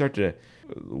 And if we start to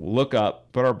look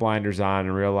up, put our blinders on,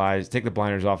 and take the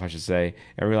blinders off, I should say,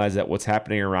 and realize that what's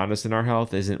happening around us in our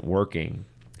health isn't working.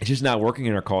 It's just not working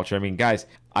in our culture. I mean, guys,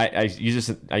 I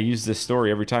use this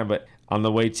story every time, but on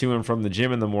the way to and from the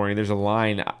gym in the morning, there's a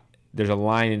line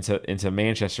into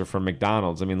Manchester from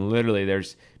McDonald's. I mean, literally,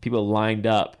 there's people lined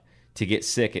up to get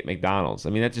sick at McDonald's.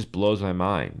 I mean, that just blows my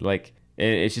mind.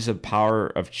 It's just a power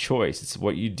of choice. It's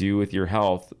what you do with your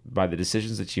health by the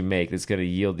decisions that you make that's going to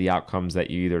yield the outcomes that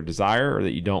you either desire or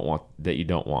that you don't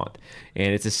want.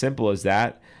 And it's as simple as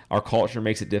that. Our culture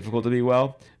makes it difficult to be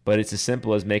well, but it's as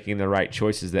simple as making the right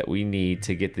choices that we need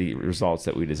to get the results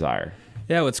that we desire.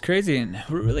 Yeah, what's crazy and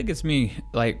what really gets me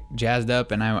jazzed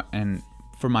up and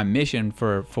for my mission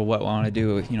for what I want to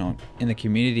do, in the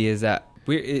community is that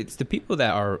it's the people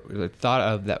that are thought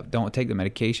of that don't take the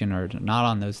medication or not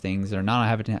on those things or not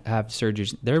having to have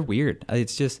surgeries. They're weird.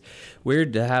 It's just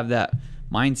weird to have that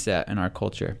mindset in our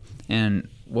culture. And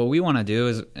what we want to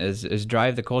do is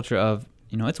drive the culture of,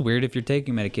 it's weird if you're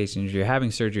taking medications, you're having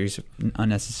surgeries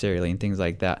unnecessarily and things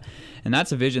like that. And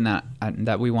that's a vision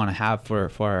that we want to have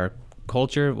for our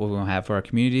culture, what we want to have for our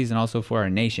communities, and also for our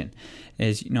nation.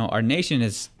 Is our nation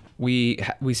is we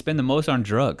spend the most on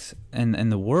drugs in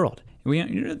the world.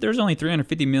 There's only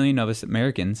 350 million of us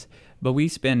Americans, but we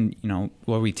spend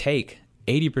we take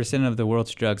 80% of the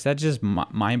world's drugs. That's just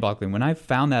mind-boggling. When I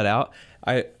found that out,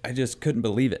 I just couldn't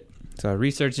believe it. So I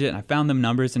researched it and I found them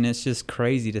numbers, and it's just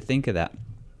crazy to think of that.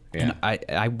 Yeah. And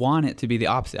I want it to be the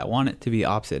opposite. I want it to be the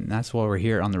opposite, and that's why we're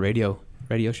here on the radio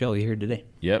show here today.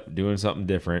 Yep, doing something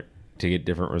different to get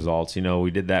different results. You know,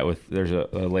 we did that with, there's a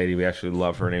lady we actually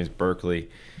love. Her name's Berkeley,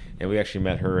 and we actually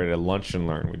met her at a lunch and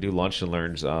learn. We do lunch and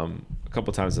learns a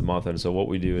couple times a month, and so what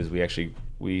we do is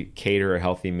we cater a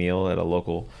healthy meal at a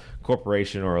local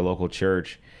corporation or a local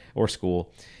church or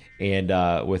school. And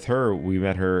with her, we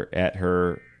met her at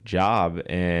her job,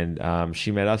 and she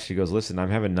met us. She goes, listen,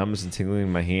 I'm having numbness and tingling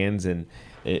in my hands, and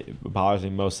it bothers me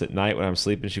most at night when I'm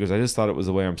sleeping. She goes, I just thought it was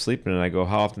the way I'm sleeping. And I go,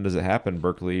 how often does it happen,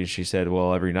 Berkeley? And she said,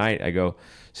 well, every night. I go,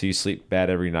 so you sleep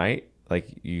bad every night? Like,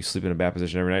 you sleep in a bad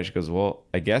position every night? She goes, well,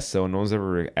 I guess so. No one's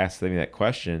ever asked me that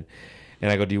question.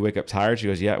 And I go, do you wake up tired? She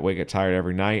goes, yeah, I wake up tired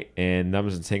every night, and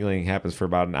numbness and tingling happens for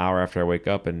about an hour after I wake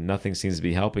up, and nothing seems to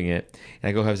be helping it. And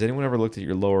I go, has anyone ever looked at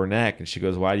your lower neck? And she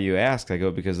goes, why do you ask? I go,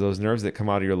 because those nerves that come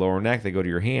out of your lower neck, they go to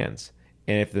your hands.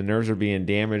 And if the nerves are being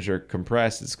damaged or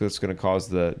compressed, it's going to cause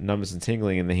the numbness and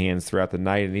tingling in the hands throughout the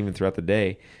night and even throughout the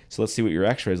day. So let's see what your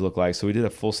x-rays look like. So we did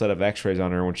a full set of x-rays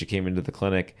on her when she came into the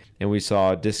clinic, and we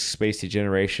saw disc space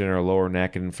degeneration in her lower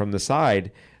neck. And from the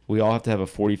side, we all have to have a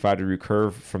 45-degree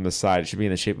curve from the side. It should be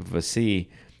in the shape of a C.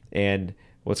 And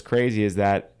what's crazy is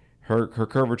that her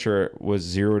curvature was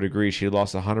 0 degrees. She had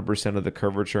lost 100% of the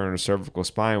curvature in her cervical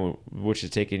spine, which has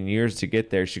taken years to get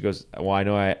there. She goes, well,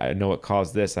 I know what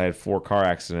caused this. I had 4 car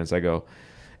accidents. I go,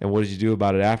 and what did you do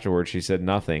about it afterwards? She said,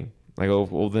 nothing. I go,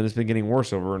 well, then it's been getting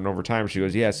worse over and over time. She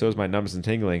goes, yeah, so is my numbness and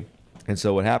tingling. And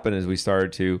so what happened is we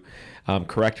started to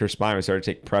correct her spine. We started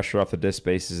to take pressure off the disc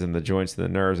spaces and the joints and the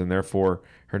nerves, and therefore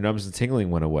her numbness and tingling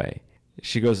went away.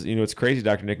 She goes, you know, it's crazy,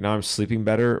 Dr. Nick. Now I'm sleeping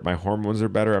better. My hormones are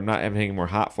better. I'm not having any more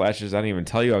hot flashes. I didn't even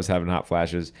tell you I was having hot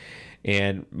flashes.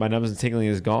 And my numbness and tingling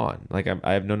is gone. Like,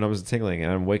 I have no numbness and tingling,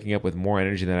 and I'm waking up with more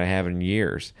energy than I have in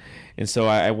years. And so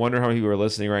I wonder how many people are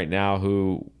listening right now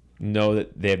who know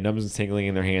that they have numbness and tingling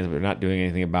in their hands, but they're not doing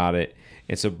anything about it.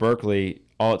 And so Berkeley,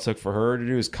 all it took for her to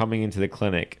do is coming into the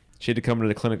clinic. She had to come into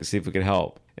the clinic to see if we could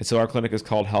help. And so our clinic is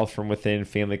called Health from Within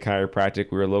Family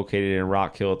Chiropractic. We are located in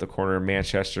Rock Hill at the corner of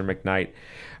Manchester and McKnight.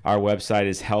 Our website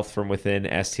is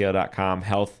healthfromwithinstl.com,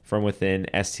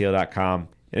 healthfromwithinstl.com.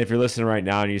 And if you're listening right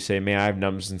now and you say, man, I have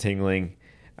numbness and tingling,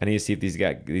 I need to see if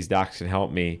these docs can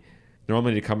help me.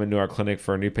 Normally to come into our clinic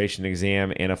for a new patient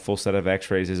exam and a full set of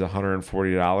x-rays is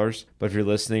 $140. But if you're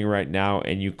listening right now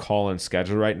and you call and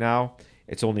schedule right now,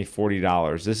 it's only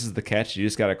 $40. This is the catch. You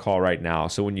just got to call right now.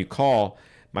 So when you call,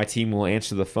 my team will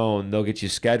answer the phone. They'll get you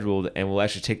scheduled, and we'll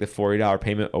actually take the $40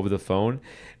 payment over the phone.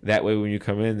 That way, when you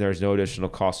come in, there's no additional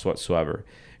cost whatsoever.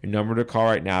 Your number to call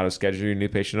right now to schedule your new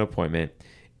patient appointment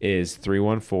is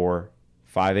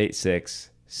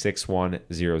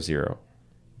 314-586-6100.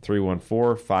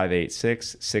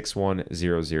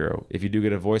 314-586-6100. If you do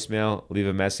get a voicemail, leave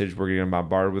a message. We're getting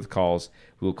bombarded with calls.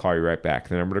 We will call you right back.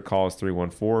 The number to call is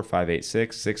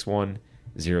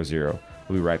 314-586-6100. We'll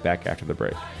be right back after the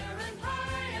break.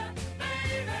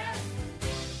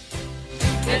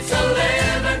 It's a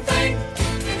living thing.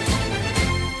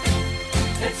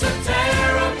 It's a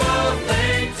terrible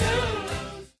thing to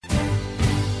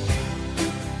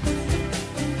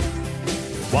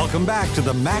lose. Welcome back to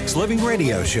the Max Living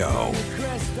Radio Show.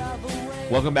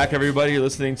 Welcome back, everybody. You're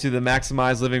listening to the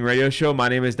Maximize Living Radio Show. My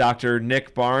name is Dr.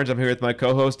 Nick Barnes. I'm here with my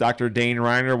co-host, Dr. Dane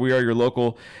Reiner. We are your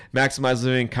local Maximize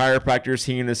Living chiropractors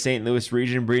here in the St. Louis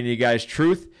region, bringing you guys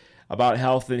truth about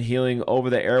health and healing over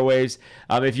the airwaves.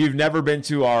 If you've never been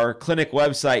to our clinic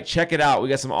website, check it out. We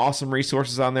got some awesome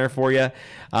resources on there for you.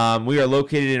 We are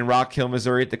located in Rock Hill,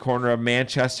 Missouri at the corner of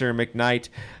Manchester and McKnight.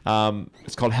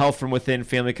 It's called Health from Within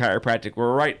Family Chiropractic.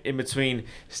 We're right in between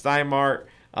Steinmart,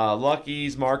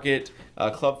 Lucky's Market,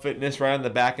 Club Fitness, right on the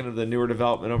back end of the newer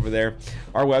development over there.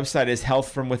 Our website is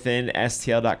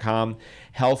healthfromwithinstl.com,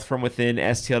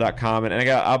 healthfromwithinstl.com. And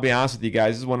I'll be honest with you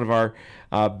guys, this is one of our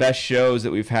best shows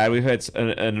that we've had. We've had an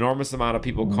enormous amount of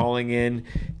people calling in,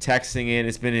 texting in.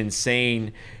 It's been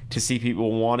insane to see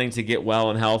people wanting to get well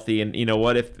and healthy. And you know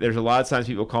what? If there's a lot of times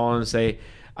people call in and say,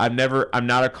 I never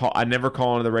call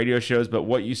into the radio shows, but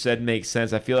what you said makes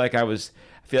sense. I feel like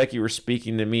you were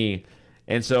speaking to me.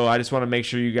 And so I just want to make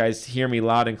sure you guys hear me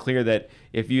loud and clear that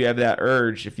if you have that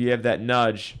urge, if you have that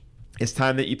nudge, it's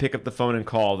time that you pick up the phone and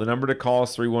call. The number to call is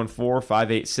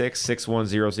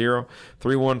 314-586-6100,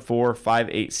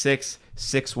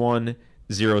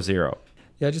 314-586-6100.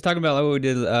 Yeah, just talking about like what we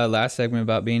did last segment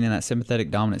about being in that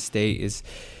sympathetic dominant state is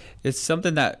it's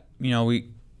something that, you know, we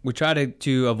try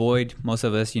to avoid. Most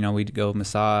of us, you know, we go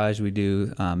massage, we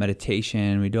do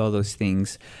meditation, we do all those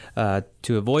things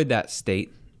to avoid that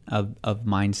state. of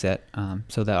mindset,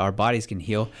 so that our bodies can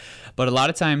heal. But a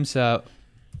lot of times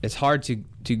it's hard to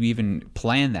even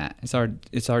plan that.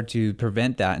 It's hard to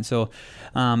prevent that. And so,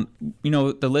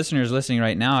 the listeners listening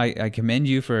right now, I commend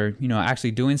you for,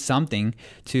 actually doing something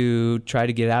to try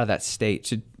to get out of that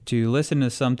state, to listen to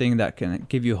something that can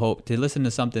give you hope, to listen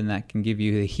to something that can give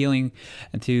you the healing,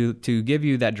 and to give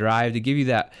you that drive, to give you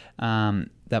that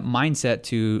that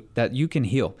mindset that you can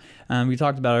heal. We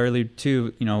talked about earlier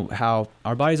too, how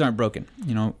our bodies aren't broken.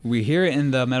 We hear it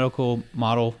in the medical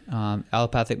model,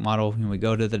 allopathic model. We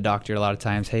go to the doctor a lot of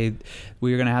times. Hey,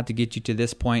 we're going to have to get you to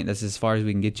this point. That's as far as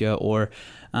we can get you, or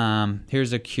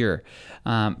here's a cure.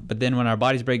 But then when our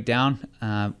bodies break down,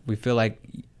 we feel like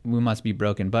we must be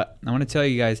broken. But I want to tell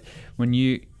you guys, what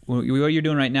you're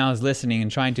doing right now is listening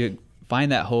and trying to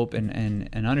find that hope and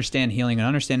understand healing and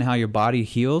understand how your body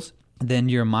heals. Then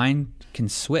your mind can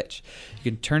switch.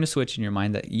 You can turn a switch in your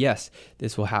mind that, yes,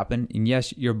 this will happen. And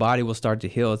yes, your body will start to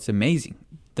heal. It's amazing,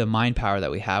 the mind power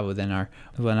that we have within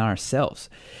ourselves.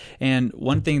 And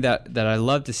one thing that I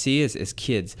love to see is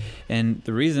kids. And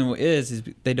the reason is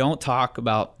they don't talk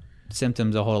about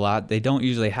symptoms a whole lot. They don't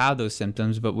usually have those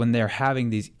symptoms, but when they're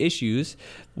having these issues,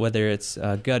 whether it's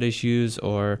gut issues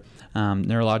or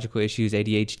neurological issues,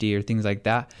 ADHD or things like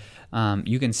that,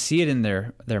 you can see it in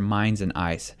their minds and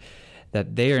eyes,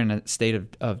 that they are in a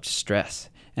state of stress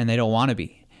and they don't want to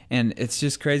be. And it's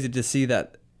just crazy to see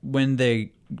that when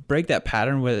they break that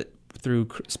pattern through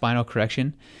spinal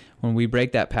correction, when we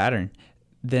break that pattern,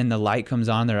 then the light comes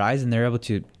on in their eyes and they're able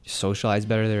to socialize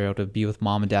better. They're able to be with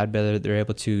mom and dad better. They're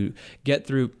able to get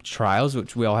through trials,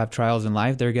 which we all have trials in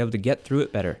life. They're able to get through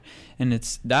it better. And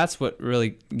that's what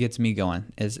really gets me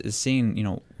going is seeing,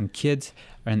 when kids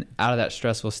are out of that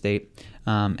stressful state,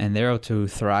 and they're able to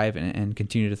thrive and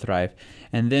continue to thrive.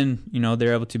 And then,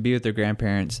 they're able to be with their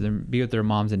grandparents, be with their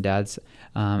moms and dads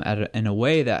in a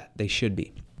way that they should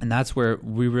be. And that's where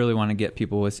we really want to get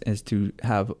people is to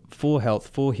have full health,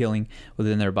 full healing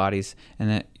within their bodies. And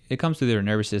that it comes through their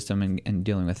nervous system and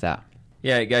dealing with that.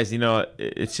 Yeah, guys,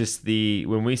 it's just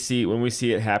when we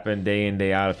see it happen day in,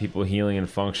 day out of people healing and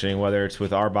functioning, whether it's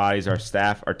with our bodies, our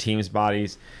staff, our team's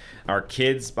bodies, our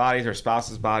kids' bodies, our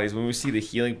spouses' bodies, when we see the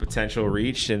healing potential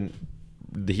reached, and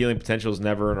the healing potential is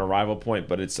never an arrival point,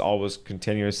 but it's always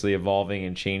continuously evolving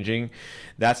and changing,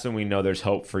 that's when we know there's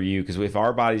hope for you. Because if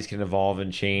our bodies can evolve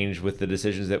and change with the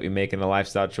decisions that we make and the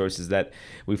lifestyle choices that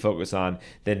we focus on,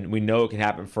 then we know it can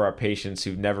happen for our patients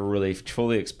who've never really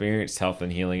fully experienced health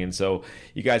and healing. And so,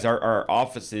 you guys, our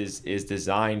office is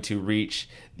designed to reach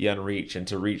the unreached and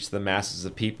to reach the masses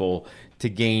of people to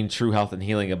gain true health and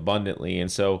healing abundantly.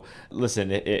 And so,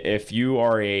 listen, if you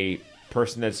are a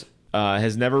person that's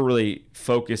has never really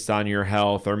focused on your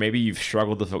health, or maybe you've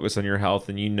struggled to focus on your health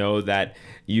and you know that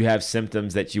you have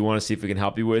symptoms that you want to see if we can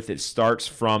help you with, it starts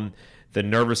from the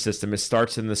nervous system. It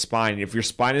starts in the spine. If your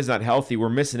spine is not healthy, we're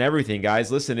missing everything,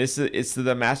 guys. Listen, it's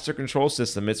the master control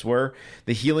system. It's where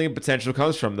the healing potential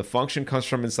comes from. The function comes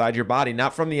from inside your body,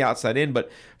 not from the outside in,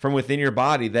 but from within your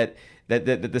body, that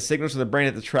the signals from the brain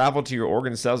have to travel to your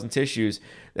organs, cells, and tissues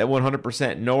that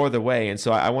 100% no other way. And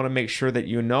so I want to make sure that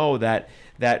you know that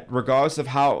regardless of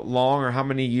how long or how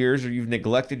many years or you've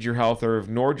neglected your health or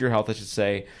ignored your health, I should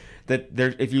say, that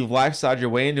if you've lifestyled your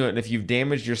way into it, and if you've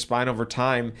damaged your spine over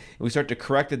time, and we start to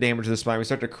correct the damage of the spine, we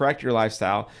start to correct your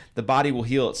lifestyle, the body will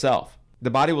heal itself. The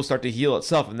body will start to heal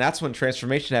itself, and that's when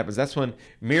transformation happens. That's when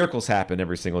miracles happen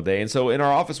every single day. And so in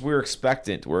our office, we're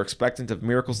expectant. We're expectant of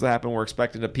miracles to happen. We're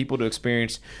expectant of people to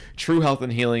experience true health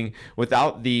and healing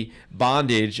without the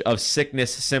bondage of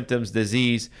sickness, symptoms,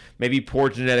 disease, maybe poor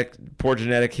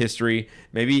genetic history,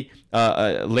 maybe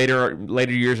later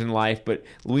years in life. But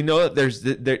we know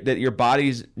that that your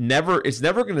body's never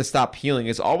going to stop healing.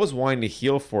 It's always wanting to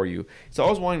heal for you. It's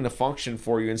always wanting to function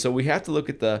for you. And so we have to look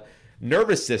at the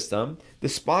nervous system, the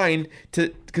spine,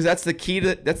 because that's the key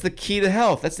to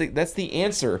health. That's the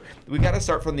answer. We got to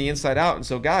start from the inside out. And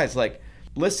so, guys,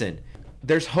 listen,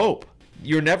 there's hope.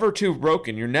 You're never too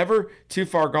broken. You're never too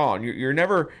far gone. You're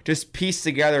never just pieced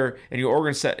together and your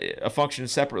organs function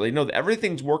separately. No,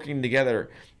 everything's working together.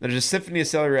 There's a symphony of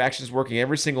cellular reactions working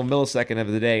every single millisecond of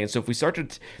the day. And so if we start to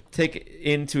take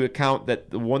into account that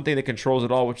the one thing that controls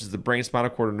it all, which is the brain, spinal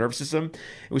cord, and nervous system,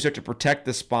 and we start to protect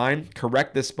the spine,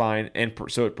 correct the spine, and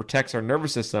so it protects our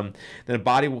nervous system, then the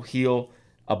body will heal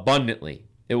abundantly.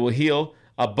 It will heal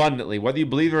abundantly. Whether you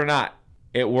believe it or not,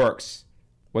 it works.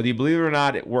 Whether you believe it or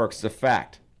not, it works. It's a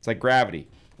fact. It's like gravity.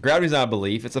 Gravity's not a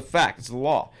belief. It's a fact. It's a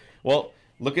law. Well,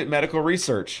 look at medical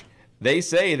research. They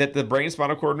say that the brain,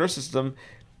 spinal cord, nervous system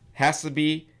has to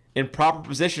be in proper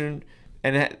position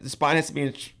And the spine has to be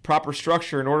in proper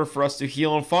structure in order for us to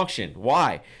heal and function.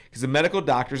 Why? Because the medical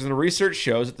doctors and the research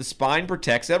shows that the spine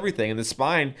protects everything, and the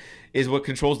spine is what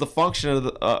controls the function of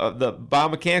the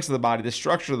biomechanics of the body, the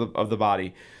structure of the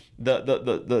body.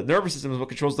 The nervous system is what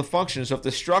controls the function. So if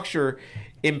the structure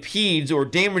impedes or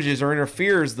damages or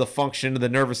interferes the function of the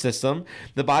nervous system,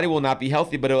 the body will not be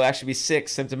healthy, but it will actually be sick,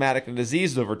 symptomatic, and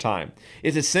diseased over time.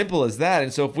 It's as simple as that.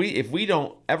 And so if we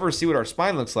don't ever see what our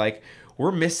spine looks like,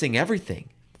 we're missing everything.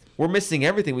 We're missing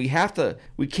everything. We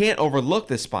can't overlook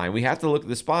the spine. We have to look at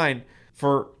the spine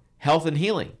for health and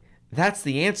healing. That's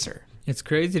the answer. It's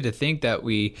crazy to think that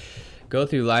we go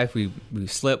through life, we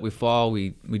slip, we fall,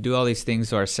 we do all these things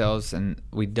to ourselves, and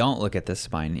we don't look at the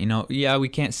spine. Yeah, we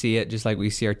can't see it, just like we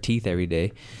see our teeth every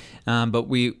day. But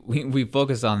we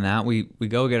focus on that. We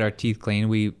go get our teeth cleaned.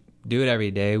 We do it every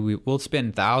day. We'll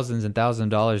spend thousands and thousands of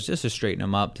dollars just to straighten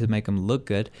them up, to make them look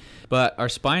good. But our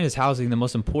spine is housing the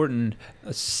most important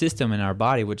system in our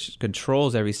body, which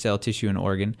controls every cell, tissue, and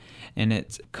organ. And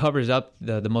it covers up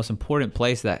the most important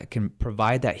place that can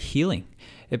provide that healing.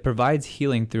 It provides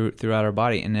healing throughout our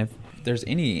body. And if there's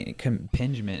any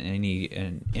impingement, any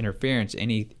interference,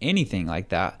 anything like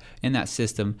that in that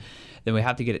system, then we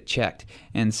have to get it checked.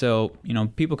 And so,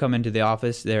 people come into the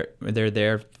office, they're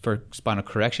there for spinal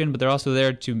correction, but they're also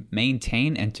there to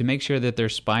maintain and to make sure that their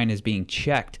spine is being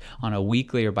checked on a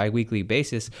weekly or biweekly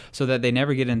basis so that they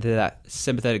never get into that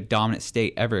sympathetic dominant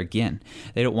state ever again.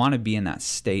 They don't want to be in that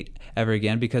state ever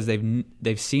again because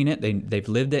they've seen it, they've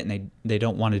lived it, and they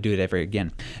don't want to do it ever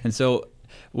again. And so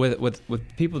with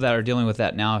people that are dealing with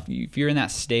that now, if you're in that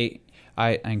state,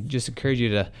 I just encourage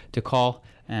you to call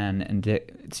and to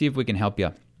see if we can help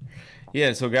you.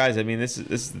 Yeah, so guys, I mean, this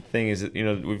is the thing is that,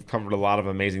 we've covered a lot of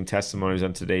amazing testimonies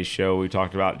on today's show. We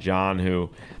talked about John, who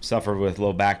suffered with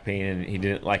low back pain, and he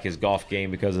didn't like his golf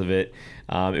game because of it.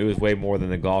 It was way more than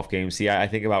the golf game. See, I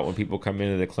think about when people come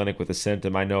into the clinic with a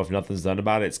symptom, I know if nothing's done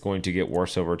about it, it's going to get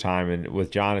worse over time. And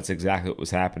with John, it's exactly what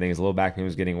was happening. His low back pain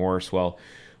was getting worse. Well,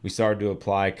 we started to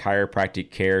apply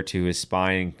chiropractic care to his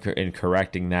spine and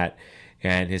correcting that.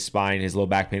 And his spine, his low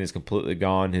back pain is completely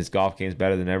gone. His golf game is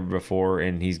better than ever before,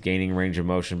 and he's gaining range of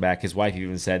motion back. His wife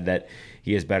even said that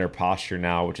he has better posture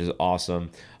now, which is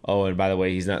awesome. Oh, and by the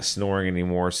way, he's not snoring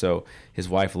anymore, so his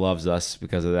wife loves us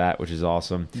because of that, which is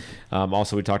awesome.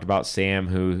 Also, we talked about Sam,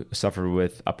 who suffered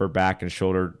with upper back and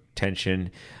shoulder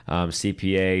tension,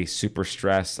 CPA, super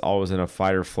stressed, always in a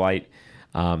fight or flight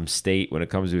state when it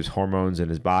comes to his hormones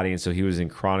and his body, and so he was in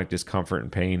chronic discomfort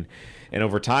and pain. And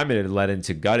over time, it had led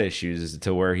into gut issues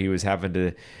to where he was having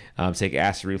to take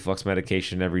acid reflux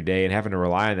medication every day and having to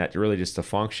rely on that to really just to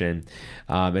function.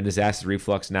 And his acid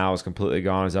reflux now is completely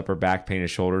gone. His upper back pain,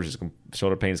 his shoulder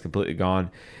pain is completely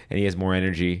gone, and he has more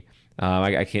energy.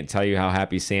 I can't tell you how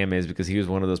happy Sam is because he was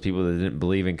one of those people that didn't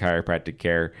believe in chiropractic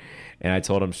care. And I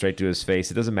told him straight to his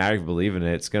face, it doesn't matter if you believe in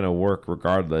it. It's going to work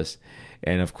regardless.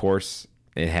 And, of course,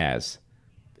 it has.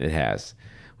 It has.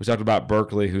 We talked about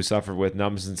Berkeley, who suffered with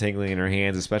numbness and tingling in her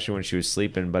hands, especially when she was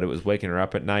sleeping, but it was waking her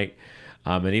up at night.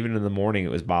 And even in the morning,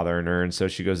 it was bothering her. And so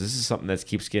she goes, this is something that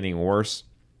keeps getting worse.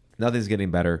 Nothing's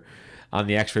getting better. On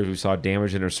the x-rays, we saw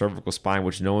damage in her cervical spine,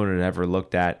 which no one had ever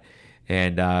looked at.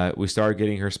 And we started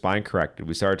getting her spine corrected.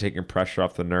 We started taking pressure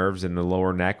off the nerves in the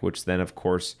lower neck, which then, of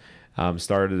course,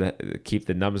 started to keep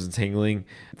the numbness and tingling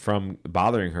from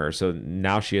bothering her. So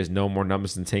now she has no more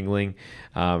numbness and tingling.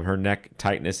 Her neck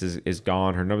tightness is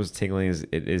gone. Her numbness and tingling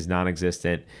is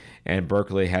non-existent. And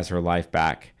Berkeley has her life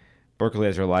back. Berkeley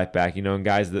has her life back. And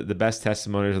guys, the best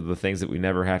testimonies are the things that we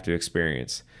never have to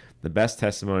experience. The best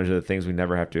testimonies are the things we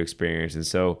never have to experience. And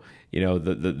so,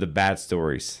 the bad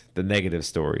stories, the negative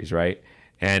stories, right?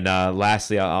 And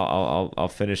lastly, I'll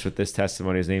finish with this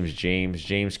testimony. His name is James.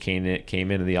 James came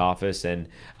into the office, and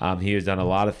he has done a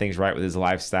lot of things right with his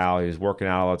lifestyle. He was working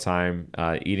out all the time,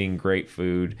 eating great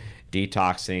food,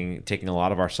 detoxing, taking a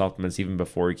lot of our supplements even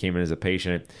before he came in as a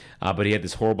patient. But he had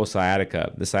this horrible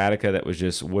sciatica. The sciatica that was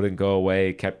just wouldn't go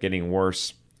away, kept getting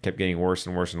worse and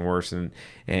worse and worse.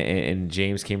 And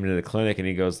James came into the clinic, and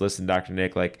he goes, listen, Dr.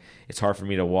 Nick, it's hard for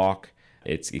me to walk.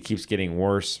 It keeps getting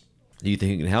worse. Do you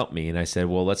think you can help me? And I said,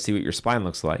 well, let's see what your spine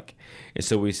looks like. And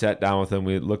so we sat down with him.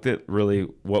 We looked at really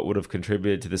what would have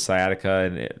contributed to the sciatica.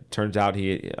 And it turns out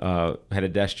he had a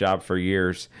desk job for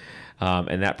years.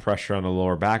 And that pressure on the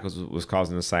lower back was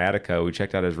causing the sciatica. We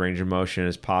checked out his range of motion,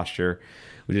 his posture.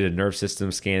 We did a nerve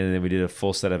system scan, and then we did a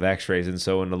full set of x-rays. And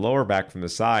so in the lower back from the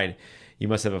side, you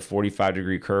must have a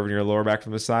 45-degree curve in your lower back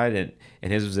from the side.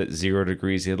 And his was at 0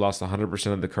 degrees. He had lost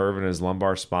 100% of the curve in his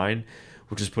lumbar spine,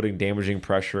 which is putting damaging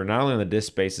pressure not only on the disc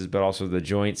spaces, but also the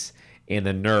joints and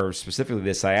the nerves, specifically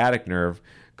the sciatic nerve,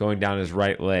 going down his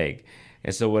right leg.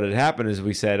 And so what had happened is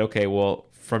we said, okay, well,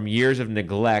 from years of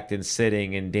neglect and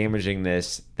sitting and damaging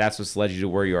this, that's what's led you to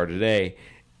where you are today.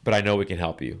 But I know we can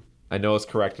help you. I know it's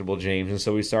correctable, James. And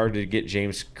so we started to get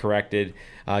James corrected,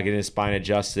 getting his spine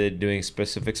adjusted, doing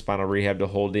specific spinal rehab to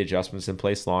hold the adjustments in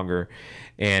place longer.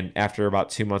 And after about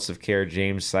 2 months of care,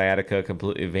 James' sciatica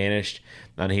completely vanished,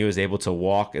 and he was able to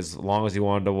walk as long as he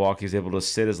wanted to walk. He was able to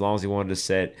sit as long as he wanted to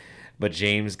sit. But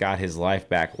James got his life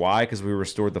back. Why? Because we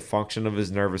restored the function of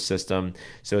his nervous system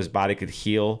so his body could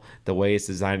heal the way it's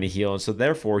designed to heal. And so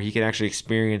therefore, he can actually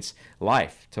experience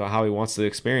life to how he wants to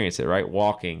experience it, right?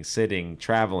 Walking, sitting,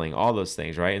 traveling, all those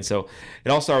things, right? And so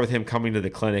it all started with him coming to the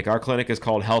clinic. Our clinic is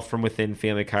called Health from Within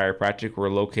Family Chiropractic. We're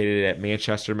located at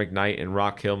Manchester McKnight in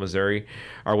Rock Hill, Missouri.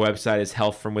 Our website is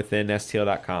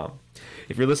healthfromwithinstl.com.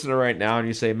 If you're listening right now and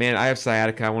you say, man, I have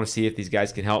sciatica, I want to see if these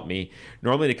guys can help me.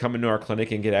 Normally to come into our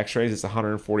clinic and get x-rays, it's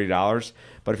 $140.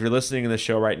 But if you're listening to the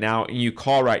show right now and you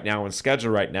call right now and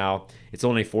schedule right now, it's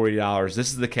only $40. This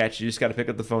is the catch. You just got to pick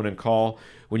up the phone and call.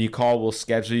 When you call, we'll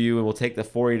schedule you and we'll take the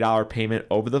 $40 payment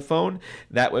over the phone.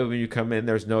 That way when you come in,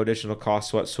 there's no additional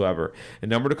cost whatsoever. The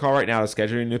number to call right now to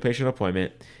schedule your new patient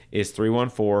appointment is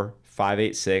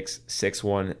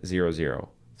 314-586-6100.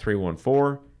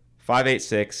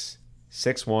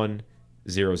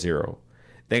 314-586-6100.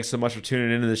 Thanks so much for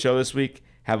tuning into the show this week.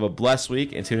 Have a blessed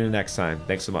week and tune in next time.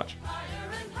 Thanks so much.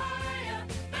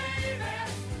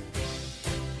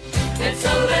 It's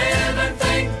a